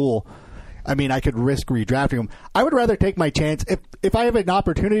into the pool. I mean, I could risk redrafting him. I would rather take my chance. If I have an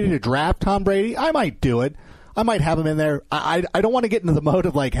opportunity to draft Tom Brady, I might do it. I might have him in there. I don't want to get into the mode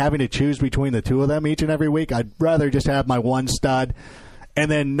of like having to choose between the two of them each and every week. I'd rather just have my one stud and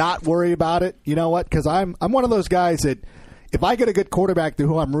then not worry about it. You know what? Because I'm one of those guys that if I get a good quarterback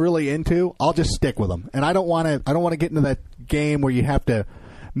who I'm really into, I'll just stick with them. And I don't want to get into that game where you have to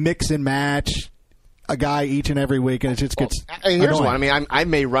mix and match a guy each and every week, and it just gets here's annoying. one. I mean, I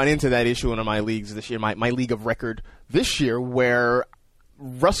may run into that issue in one of my leagues this year, my league of record this year, where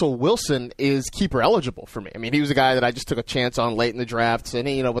Russell Wilson is keeper eligible for me. I mean, he was a guy that I just took a chance on late in the draft, saying,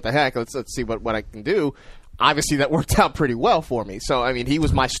 hey, what the heck, let's see what I can do. Obviously, that worked out pretty well for me. So, I mean, he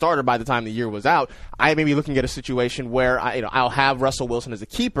was my starter by the time the year was out. I may be looking at a situation where I'll have Russell Wilson as a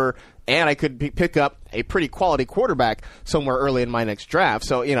keeper, and I could pick up a pretty quality quarterback somewhere early in my next draft.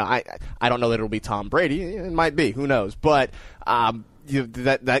 So, I don't know that it'll be Tom Brady. It might be. Who knows? But that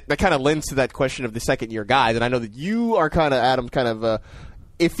kind of lends to that question of the second-year guys. And I know that you are kind of, Adam,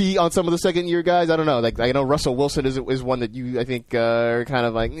 iffy on some of the second-year guys. I don't know. Like, I know Russell Wilson is one that you, I think, are kind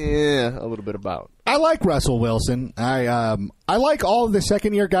of like, a little bit about. I like Russell Wilson. I like all of the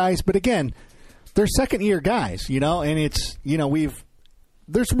second-year guys, but again, they're second-year guys, and it's,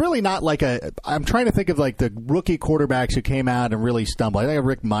 there's really not like I'm trying to think of like the rookie quarterbacks who came out and really stumbled. I think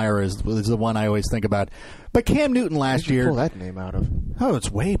Rick Meyer is the one I always think about. But Cam Newton last year. Pull that name out of? Oh, it's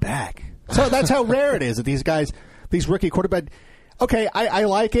way back. So that's how rare it is that these guys, these rookie quarterbacks. Okay, I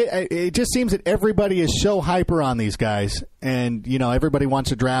like it. It just seems that everybody is so hyper on these guys, and everybody wants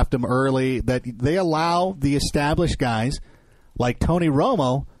to draft them early, that they allow the established guys like Tony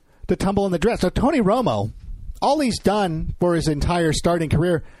Romo to tumble in the draft. So Tony Romo, all he's done for his entire starting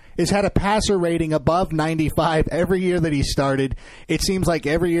career is had a passer rating above 95 every year that he started. It seems like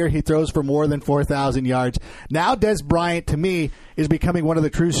every year he throws for more than 4,000 yards. Now Dez Bryant, to me, is becoming one of the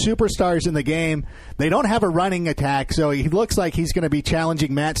true superstars in the game. They don't have a running attack, so he looks like he's going to be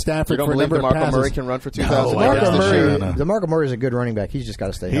challenging Matt Stafford for a number of passes. DeMarco Murray can run for 2,000 yards this year. DeMarco Murray is a good running back. He's just got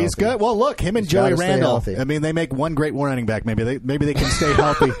to stay healthy. He's good. Well, look, him and Joey Randall. I mean, they make one great running back. Maybe they can stay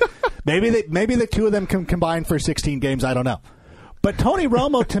healthy. Maybe the two of them can combine for 16 games. I don't know. But Tony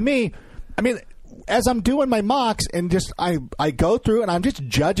Romo, to me, I mean, as I'm doing my mocks and just I go through and I'm just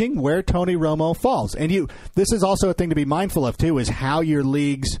judging where Tony Romo falls. And this is also a thing to be mindful of too, is how your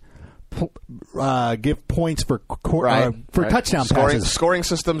leagues give points for touchdown passes. Scoring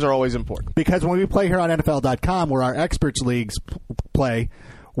systems are always important. Because when we play here on NFL.com, where our experts leagues play,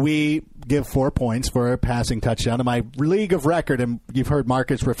 we give 4 points for a passing touchdown. In my league of record, and you've heard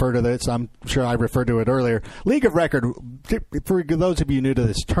Marcus refer to this, I'm sure I referred to it earlier. League of record, for those of you new to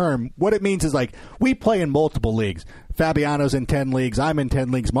this term, what it means is like we play in multiple leagues. Fabiano's in 10 leagues. I'm in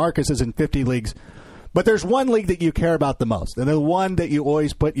 10 leagues. Marcus is in 50 leagues. But there's one league that you care about the most, and the one that you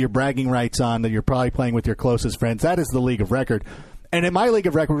always put your bragging rights on, that you're probably playing with your closest friends. That is the league of record. And in my league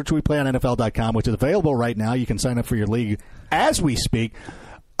of record, which we play on NFL.com, which is available right now, you can sign up for your league as we speak.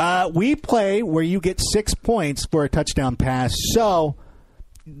 We play where you get 6 points for a touchdown pass. So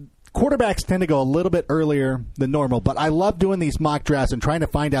quarterbacks tend to go a little bit earlier than normal. But I love doing these mock drafts and trying to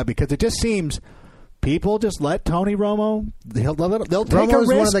find out, because it just seems people just let Tony Romo, they'll take a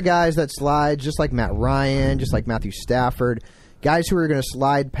risk. Romo's one of the guys that slides, just like Matt Ryan, just like Matthew Stafford. Guys who are going to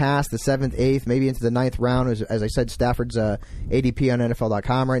slide past the 7th, 8th, maybe into the 9th round. As I said, Stafford's ADP on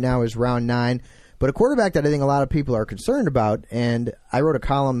NFL.com right now is round 9. But a quarterback that I think a lot of people are concerned about, and I wrote a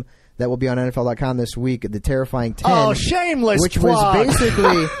column that will be on NFL.com this week, The Terrifying 10. Oh, shameless which plug. Was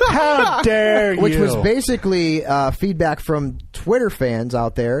basically how dare you? Which was basically feedback from Twitter fans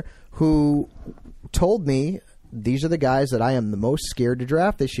out there who told me these are the guys that I am the most scared to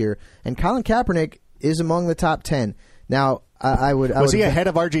draft this year, and Colin Kaepernick is among the top 10. Now, was he ahead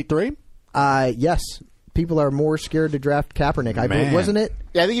of RG3? Yes. People are more scared to draft Kaepernick. I believe, wasn't it?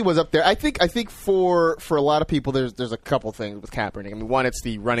 Yeah, I think he was up there. I think for a lot of people, there's a couple things with Kaepernick. I mean, one, it's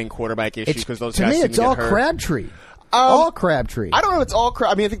the running quarterback issue, because those guys to me, it's all Crabtree. All Crabtree. I don't know if it's all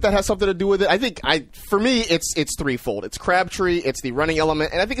Crabtree. I mean, I think that has something to do with it. For me, it's threefold. It's Crabtree, it's the running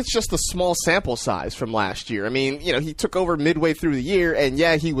element, and I think it's just the small sample size from last year. I mean, he took over midway through the year, and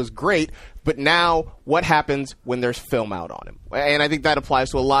yeah, he was great, but now what happens when there's film out on him? And I think that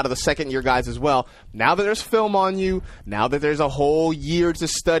applies to a lot of the second-year guys as well. Now that there's film on you, now that there's a whole year to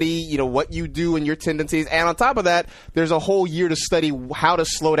study, what you do and your tendencies, and on top of that, there's a whole year to study how to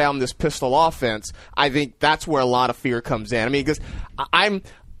slow down this pistol offense. I think that's where a lot of fear comes in. I mean, because I'm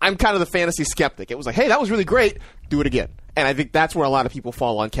kind of the fantasy skeptic. It was like, hey, that was really great. Do it again. And I think that's where a lot of people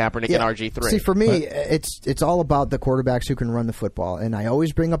fall on Kaepernick and RG3. See, for me, it's all about the quarterbacks who can run the football. And I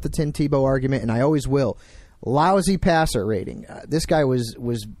always bring up the Tim Tebow argument, and I always will. Lousy passer rating. This guy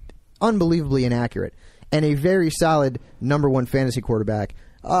was unbelievably inaccurate. And a very solid number one fantasy quarterback.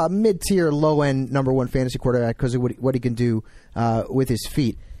 Mid-tier, low-end number one fantasy quarterback because of what he can do with his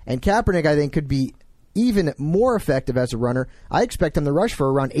feet. And Kaepernick, I think, could be even more effective as a runner. I expect him to rush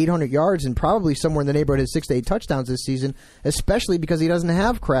for around 800 yards and probably somewhere in the neighborhood of 6 to 8 touchdowns this season, especially because he doesn't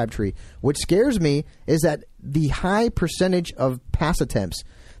have Crabtree. What scares me is that the high percentage of pass attempts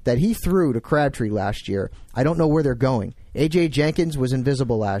that he threw to Crabtree last year, I don't know where they're going. A.J. Jenkins was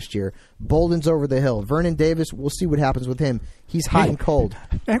invisible last year. Bolden's over the hill. Vernon Davis, we'll see what happens with him. He's hot and cold.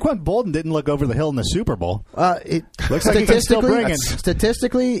 Anquan Bolden didn't look over the hill in the Super Bowl. Looks like he can still bring it.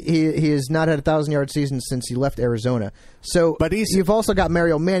 Statistically, he has not had a 1,000-yard season since he left Arizona. So, but you've also got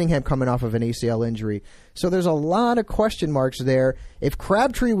Mario Manningham coming off of an ACL injury. So there's a lot of question marks there. If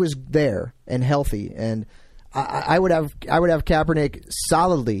Crabtree was there and healthy, and I would have Kaepernick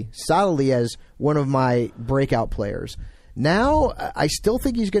solidly as one of my breakout players. Now, I still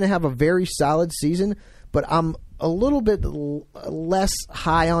think he's going to have a very solid season, but I'm a little bit less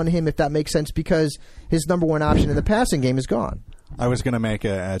high on him, if that makes sense, because his number one option in the passing game is gone. I was going to make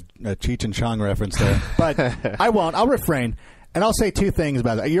a Cheech and Chong reference there, but I won't. I'll refrain, and I'll say two things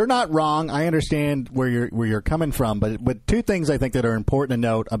about it. You're not wrong. I understand where you're coming from, but two things I think that are important to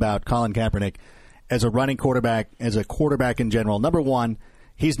note about Colin Kaepernick as a running quarterback, as a quarterback in general. Number one,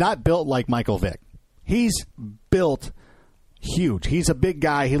 he's not built like Michael Vick. He's built huge. He's a big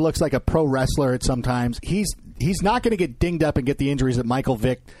guy. He looks like a pro wrestler at sometimes. He's not going to get dinged up and get the injuries that Michael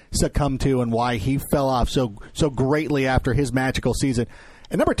Vick succumbed to and why he fell off so greatly after his magical season.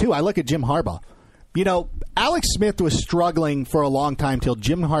 And number 2, I look at Jim Harbaugh. You know, Alex Smith was struggling for a long time till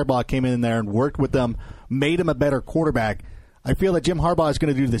Jim Harbaugh came in there and worked with them, made him a better quarterback. I feel that Jim Harbaugh is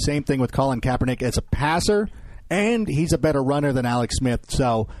going to do the same thing with Colin Kaepernick as a passer, and he's a better runner than Alex Smith.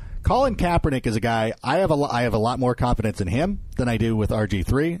 So Colin Kaepernick is a guy, I have a lot more confidence in him than I do with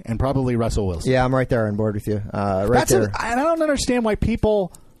RG3 and probably Russell Wilson. Yeah, I'm right there on board with you. I don't understand why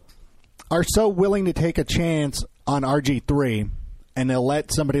people are so willing to take a chance on RG3 and they'll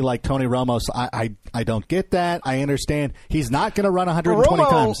let somebody like Tony Romo. I don't get that. I understand he's not going to run 120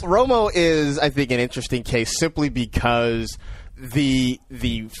 times. Romo is, I think, an interesting case simply because the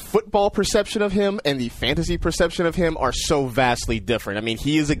football perception of him and the fantasy perception of him are so vastly different. I mean,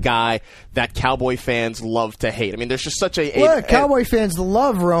 he is a guy that Cowboy fans love to hate. I mean, there's just such Cowboy fans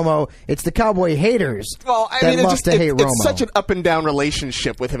love Romo. It's the Cowboy haters that love to hate Romo. It's such an up and down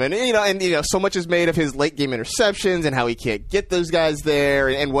relationship with him, and so much is made of his late game interceptions and how he can't get those guys there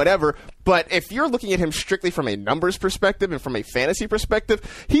and whatever. But if you're looking at him strictly from a numbers perspective and from a fantasy perspective,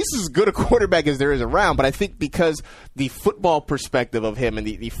 he's as good a quarterback as there is around. But I think because the football perspective of him and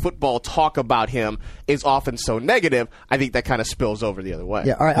the football talk about him is often so negative, I think that kind of spills over the other way.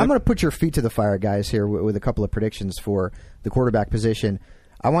 Yeah, all right. I'm going to put your feet to the fire, guys, here with a couple of predictions for the quarterback position.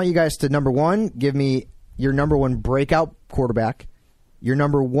 I want you guys to, number 1, give me your number 1 breakout quarterback, your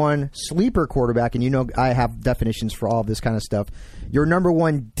number 1 sleeper quarterback, and you know I have definitions for all of this kind of stuff, your number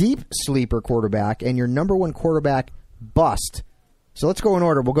 1 deep sleeper quarterback, and your number 1 quarterback bust. So let's go in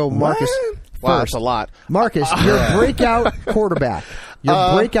order. We'll go Marcus first. Wow, that's a lot. Marcus, your breakout quarterback.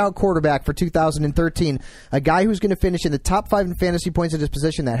 Your breakout quarterback for 2013. A guy who's going to finish in the top 5 in fantasy points at his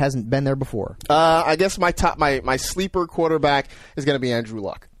position that hasn't been there before. I guess my sleeper quarterback is going to be Andrew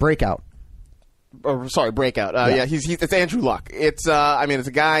Luck. Breakout. Breakout. Yeah, it's Andrew Luck. It's it's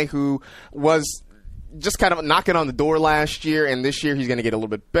a guy who was just kind of knocking on the door last year, and this year he's going to get a little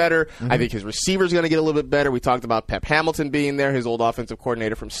bit better. Mm-hmm. I think his receivers are going to get a little bit better. We talked about Pep Hamilton being there, his old offensive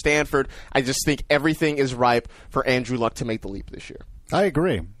coordinator from Stanford. I just think everything is ripe for Andrew Luck to make the leap this year. I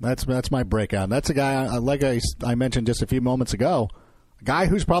agree. That's my breakout. That's a guy, like I mentioned just a few moments ago, a guy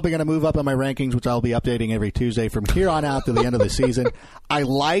who's probably going to move up in my rankings, which I'll be updating every Tuesday from here on out to the end of the season. I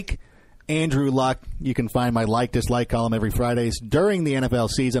like Andrew Luck. You can find my like-dislike column every Fridays during the NFL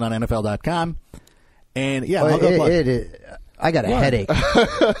season on NFL.com. And, yeah, I got a headache.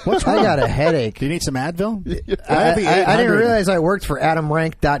 What's wrong? I got a headache. Do you need some Advil? I didn't realize I worked for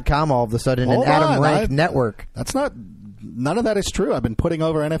AdamRank.com all of a sudden, and Adam Rank Network. None of that is true. I've been putting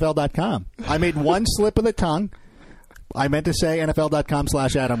over NFL.com. I made one slip of the tongue. I meant to say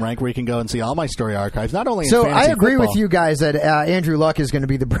NFL.com/AdamRank, where you can go and see all my story archives, not only in fantasy I agree football. with you guys that Andrew Luck is going to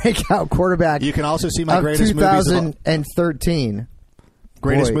be the breakout quarterback. You can also see my greatest 2013.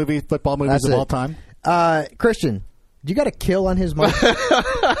 Greatest football movies of all time. Christian, you got a kill on his mind?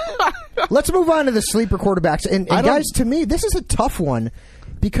 Let's move on to the sleeper quarterbacks. And guys, to me, this is a tough one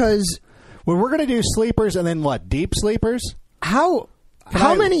because we're going to do sleepers and then what? Deep sleepers? How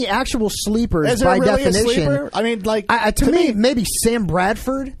many actual sleepers by really definition? I mean, like to me, maybe Sam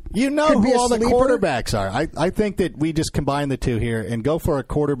Bradford. You know who all the quarterbacks are. I think that we just combine the two here and go for a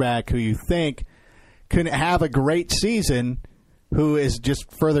quarterback who you think can have a great season, who is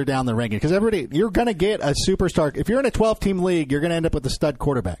just further down the ranking. Because you're going to get a superstar. If you're in a 12-team league, you're going to end up with a stud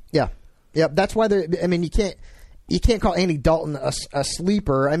quarterback. Yeah. That's why you can't call Andy Dalton a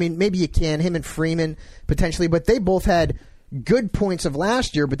sleeper. I mean, maybe you can, him and Freeman potentially, but they both had good points of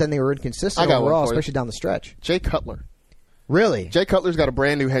last year, but then they were inconsistent overall, especially down the stretch. Jay Cutler. Really? Jay Cutler's got a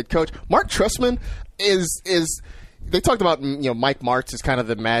brand new head coach. Mark Trestman is they talked about, Mike Martz is kind of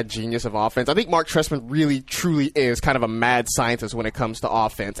the mad genius of offense. I think Mark Trestman really, truly is kind of a mad scientist when it comes to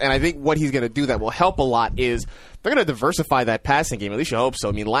offense. And I think what he's going to do that will help a lot is they're going to diversify that passing game. At least you hope so.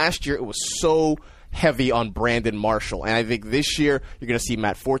 I mean, last year it was so heavy on Brandon Marshall. And I think this year you're going to see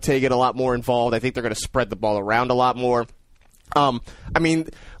Matt Forte get a lot more involved. I think they're going to spread the ball around a lot more.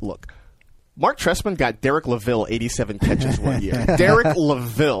 Look, Mark Trestman got Derek LaVille 87 catches one year. Derek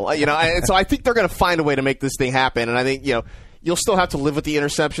LaVille, and so I think they're going to find a way to make this thing happen. And I think, you'll still have to live with the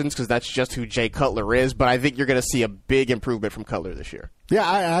interceptions because that's just who Jay Cutler is. But I think you're going to see a big improvement from Cutler this year. Yeah,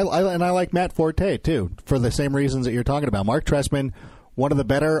 I like Matt Forte, too, for the same reasons that you're talking about. Mark Trestman, one of the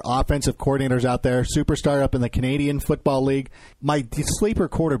better offensive coordinators out there, superstar up in the Canadian Football League. My sleeper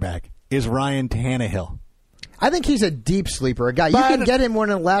quarterback is Ryan Tannehill. I think he's a deep sleeper. A guy you can get him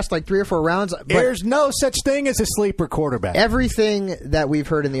one of the last 3 or 4 rounds. But there's no such thing as a sleeper quarterback. Everything that we've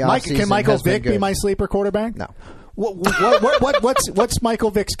heard in the offseason. Can Michael Vick be my sleeper quarterback? No. What's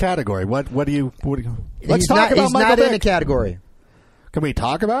Michael Vick's category? What do you? Let's talk about he's Michael not Vick. in a category. Can we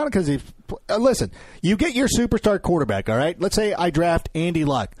talk about it? Because listen, you get your superstar quarterback. All right. Let's say I draft Andy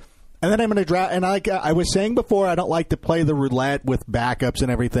Luck, and then I'm going to draft. And I was saying before, I don't like to play the roulette with backups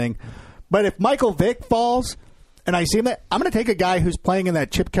and everything. But if Michael Vick falls, and I see him, I'm going to take a guy who's playing in that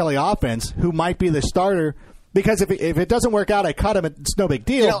Chip Kelly offense, who might be the starter. Because if it doesn't work out, I cut him. It's no big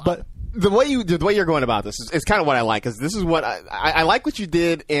deal. But the way you're going about this is kind of what I like. Because this is what I like what you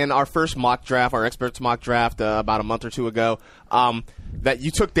did in our first mock draft, our experts mock draft about a month or two ago. That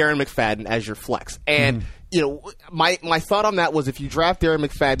you took Darren McFadden as your flex, and my thought on that was if you draft Darren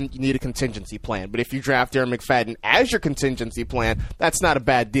McFadden, you need a contingency plan. But if you draft Darren McFadden as your contingency plan, that's not a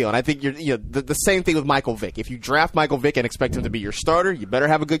bad deal. And I think the same thing with Michael Vick. If you draft Michael Vick and expect him to be your starter, you better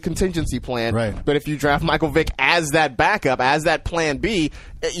have a good contingency plan. Right. But if you draft Michael Vick as that backup, as that plan B,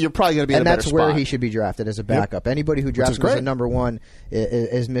 you're probably going to be in a better spot. And that's where he should be drafted, as a backup. Yep. Anybody who drafts him as a number one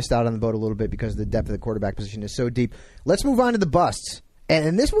is missed out on the boat a little bit because the depth of the quarterback position is so deep. Let's move on to the busts.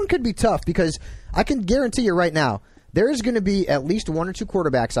 And this one could be tough because I can guarantee you right now, there is going to be at least one or two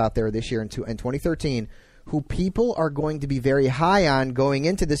quarterbacks out there this year in 2013 who people are going to be very high on going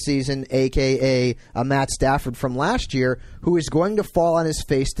into the season, a.k.a. Matt Stafford from last year, who is going to fall on his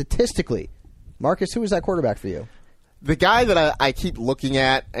face statistically. Marcus, who is that quarterback for you? The guy that I keep looking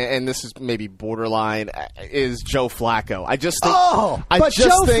at, and this is maybe borderline, is Joe Flacco. I just think. Joe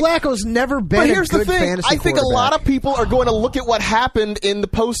Flacco's never been a good fantasy quarterback. I think a lot of people are going to look at what happened in the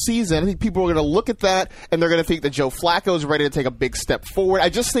postseason. I think people are going to look at that, and they're going to think that Joe Flacco is ready to take a big step forward. I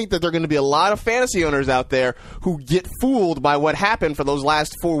just think that there are going to be a lot of fantasy owners out there who get fooled by what happened for those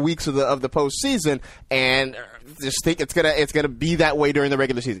last 4 weeks of the postseason, and just think it's gonna be that way during the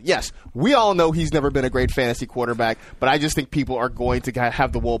regular season. Yes, we all know he's never been a great fantasy quarterback, but I just think people are going to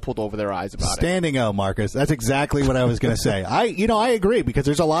have the wool pulled over their eyes about it. Standing O, Marcus. That's exactly what I was going to say. I agree, because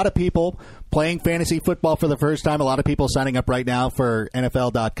there's a lot of people playing fantasy football for the first time. A lot of people signing up right now for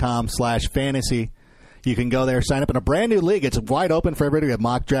NFL.com/fantasy. You can go there, sign up in a brand new league. It's wide open for everybody to get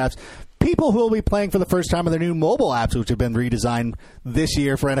mock drafts. People who will be playing for the first time on their new mobile apps, which have been redesigned this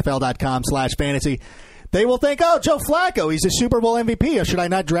year for NFL.com/fantasy. They will think, oh, Joe Flacco, he's a Super Bowl MVP. Should I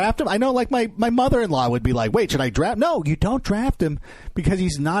not draft him? I know, like, my mother-in-law would be like, wait, should I draft? No, you don't draft him because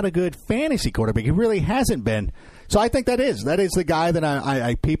he's not a good fantasy quarterback. He really hasn't been. So I think that is the guy that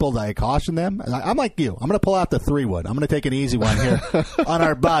I caution them. I'm like you. I'm going to pull out the 3-wood. I'm going to take an easy one here on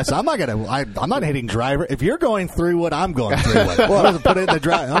our bus. I'm not hitting driver. If you're going 3-wood, I'm going 3-wood. Well, I'm going to put it in the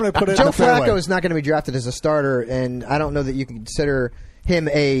drive. I'm going to put it in the fairway. Joe Flacco is not going to be drafted as a starter, and I don't know that you can consider him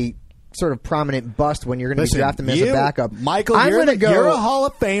a sort of prominent bust when you're going to draft him as a backup. Michael, you're a Hall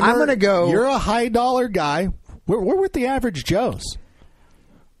of Famer. I'm going to go. You're a high dollar guy. We're with the average Joes.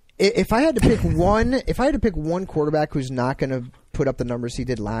 If I had to pick one quarterback who's not going to put up the numbers he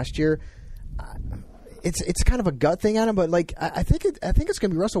did last year, it's kind of a gut thing on him. But like I think it's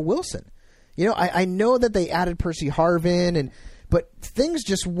going to be Russell Wilson. I know that they added Percy Harvin but things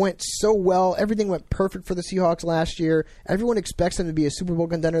just went so well. Everything went perfect for the Seahawks last year. Everyone expects them to be a Super Bowl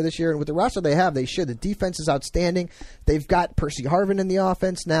contender this year. And with the roster they have, they should. The defense is outstanding. They've got Percy Harvin in the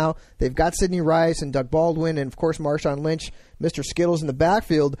offense now. They've got Sidney Rice and Doug Baldwin and, of course, Marshawn Lynch, Mr. Skittles in the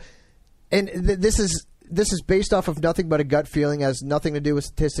backfield. And this is based off of nothing but a gut feeling, has nothing to do with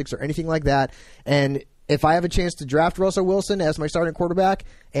statistics or anything like that. And if I have a chance to draft Russell Wilson as my starting quarterback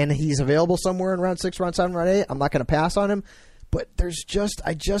and he's available somewhere in round 6, round 7, round 8, I'm not going to pass on him. But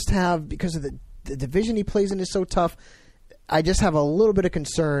I just have, because of the division he plays in is so tough, I just have a little bit of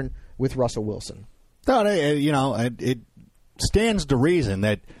concern with Russell Wilson. No, it stands to reason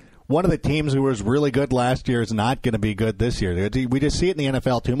that one of the teams who was really good last year is not going to be good this year. We just see it in the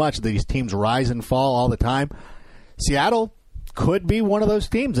NFL too much. These teams rise and fall all the time. Seattle could be one of those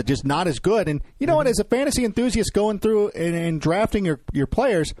teams that just not as good. And you know what? As a fantasy enthusiast going through and drafting your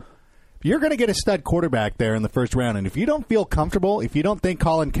players, you're going to get a stud quarterback there in the first round. And if you don't feel comfortable, if you don't think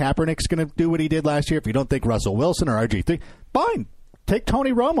Colin Kaepernick's going to do what he did last year, if you don't think Russell Wilson or RG3, fine. Take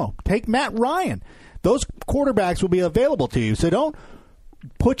Tony Romo. Take Matt Ryan. Those quarterbacks will be available to you. So don't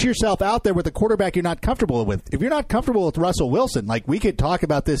put yourself out there with a quarterback you're not comfortable with. If you're not comfortable with Russell Wilson, like we could talk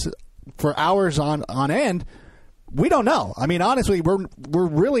about this for hours on end, we don't know. I mean, honestly, we're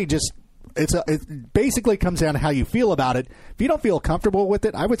really just it basically comes down to how you feel about it. If you don't feel comfortable with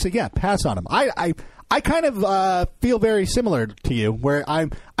it, I would say, yeah, pass on him. I kind of feel very similar to you, where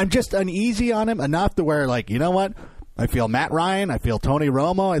I'm just uneasy on him enough to where, like, you know what? I feel Matt Ryan. I feel Tony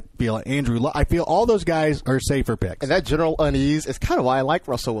Romo. I feel Andrew I feel all those guys are safer picks. And that general unease is kind of why I like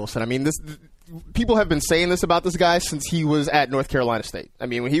Russell Wilson. I mean, people have been saying this about this guy since he was at North Carolina State. I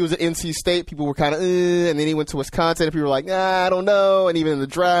mean, when he was at NC State, people were kind of, and then he went to Wisconsin, and people were like, I don't know. And even in the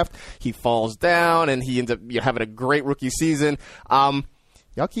draft, he falls down, and he ends up having a great rookie season.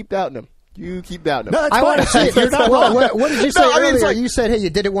 Y'all keep doubting him. You keep doubting him. No, I want to see it. You're not wrong. What did you say earlier? You said, hey, you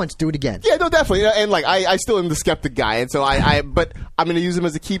did it once, do it again. Yeah, no, definitely. And I still am the skeptic guy, and so but I'm going to use him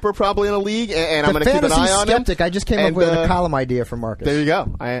as a keeper probably in a league, and I'm going to keep an eye on him. Skeptic. I just came up with a column idea for Marcus. There you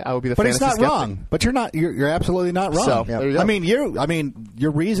go. I will be the fantasy skeptic. But it's not wrong. But you're not. You're absolutely not wrong. So, there you go. I mean,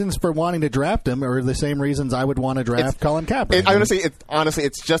 your reasons for wanting to draft him are the same reasons I would want to draft Colin Kaepernick. I'm going to say, honestly,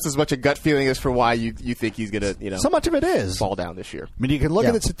 it's just as much a gut feeling as for why you think he's going to, so much of it is fall down this year. I mean, you can look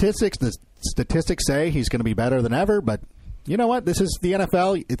at the statistics. The statistics say he's going to be better than ever, but you know what? This is the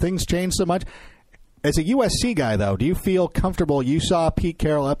NFL. Things change so much. As a USC guy, though, do you feel comfortable? You saw Pete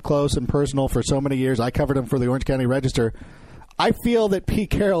Carroll up close and personal for so many years. I covered him for the Orange County Register. I feel that Pete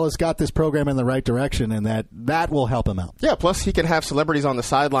Carroll has got this program in the right direction, and that will help him out. Yeah, plus he can have celebrities on the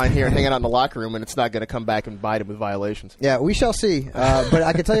sideline here and hanging out in the locker room, and it's not going to come back and bite him with violations. Yeah, we shall see. But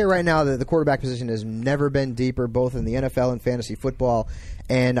I can tell you right now that the quarterback position has never been deeper, both in the NFL and fantasy football.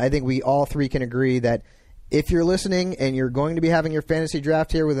 And I think we all three can agree that if you're listening and you're going to be having your fantasy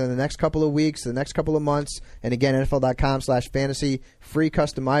draft here within the next couple of weeks, the next couple of months, and again, NFL.com/fantasy, free,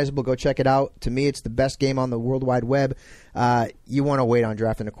 customizable, go check it out. To me, it's the best game on the World Wide Web. You want to wait on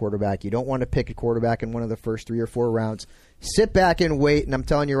drafting a quarterback. You don't want to pick a quarterback in one of the first 3 or 4 rounds. Sit back and wait, and I'm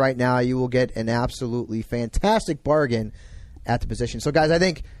telling you right now, you will get an absolutely fantastic bargain at the position. So, guys, I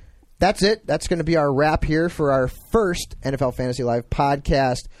think that's it. That's going to be our wrap here for our first NFL Fantasy Live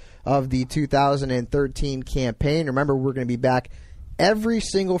podcast of the 2013 campaign. Remember, we're going to be back every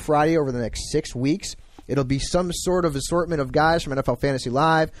single Friday over the next 6 weeks. It'll be some sort of assortment of guys from NFL Fantasy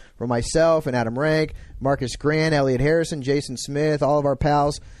Live, from myself and Adam Rank, Marcus Grant, Elliot Harrison, Jason Smith, all of our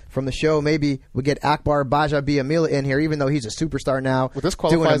pals from the show. Maybe we get Akbar Bajabiamila in here, even though he's a superstar now. Would this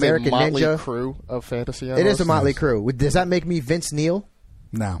qualify as a motley Ninja crew of fantasy analysts? It is a motley crew. Does that make me Vince Neil?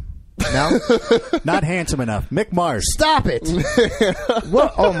 No. No? Not handsome enough. Mick Mars. Stop it.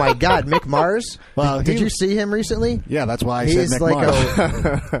 What? Oh, my God. Mick Mars? Well, Did you see him recently? Yeah, that's why I said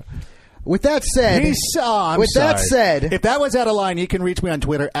Mick Mars. With that said, that said, if that was out of line, you can reach me on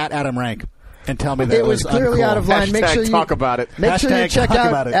Twitter at Adam Rank and tell me that it was clearly uncool. out of line. Make sure you talk about it. Make sure you check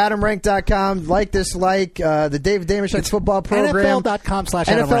out AdamRank.com. Like this, the David Dameshek football program.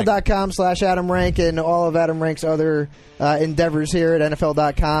 NFL.com/Adam Rank and all of Adam Rank's other endeavors here at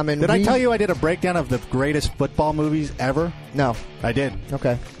NFL.com. And did I tell you I did a breakdown of the greatest football movies ever? No. I did.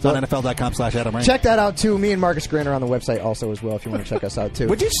 Okay. It's on NFL.com/Adam Rank. Check that out, too. Me and Marcus Grant are on the website also as well if you want to check us out, too.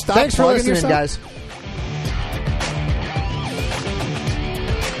 Would you stop Thanks for listening, yourself? guys.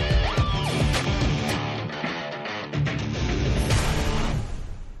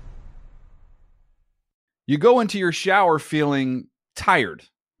 You go into your shower feeling tired,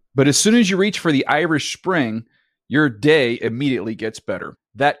 but as soon as you reach for the Irish Spring, your day immediately gets better.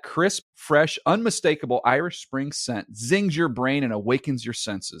 That crisp, fresh, unmistakable Irish Spring scent zings your brain and awakens your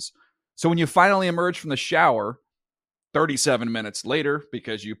senses. So when you finally emerge from the shower, 37 minutes later,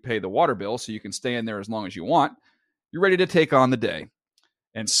 because you pay the water bill so you can stay in there as long as you want, you're ready to take on the day.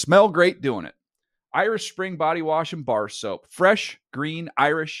 And smell great doing it. Irish Spring Body Wash and Bar Soap. Fresh, green,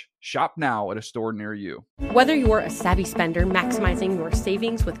 Irish. Shop now at a store near you. Whether you're a savvy spender maximizing your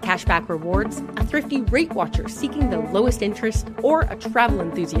savings with cashback rewards, a thrifty rate watcher seeking the lowest interest, or a travel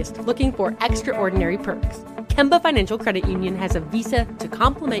enthusiast looking for extraordinary perks, Kemba Financial Credit Union has a visa to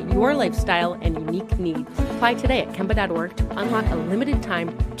complement your lifestyle and unique needs. Apply today at Kemba.org to unlock a limited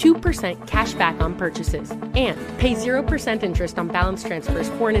time 2% cash back on purchases and pay 0% interest on balance transfers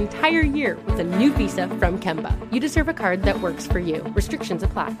for an entire year with a new visa from Kemba. You deserve a card that works for you. Restrictions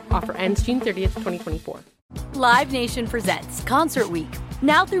apply. Offer ends June 30th, 2024. Live Nation presents Concert Week.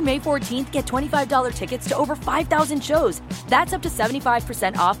 Now through May 14th, get $25 tickets to over 5,000 shows. That's up to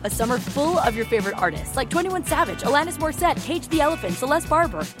 75% off a summer full of your favorite artists like 21 Savage, Alanis Morissette, Cage the Elephant, Celeste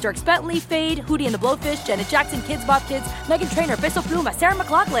Barber, Dierks Bentley, Fade, Hootie and the Blowfish, Janet Jackson, Kids Bop Kids, Meghan Trainor, Bissell Pluma, Sarah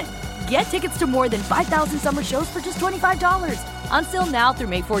McLachlan. Get tickets to more than 5,000 summer shows for just $25. Until now through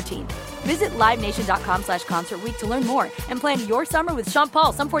May 14th. Visit LiveNation.com/Concert Week to learn more and plan your summer with Sean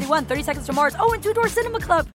Paul, Sum 41, 30 Seconds to Mars, and Two Door Cinema Club.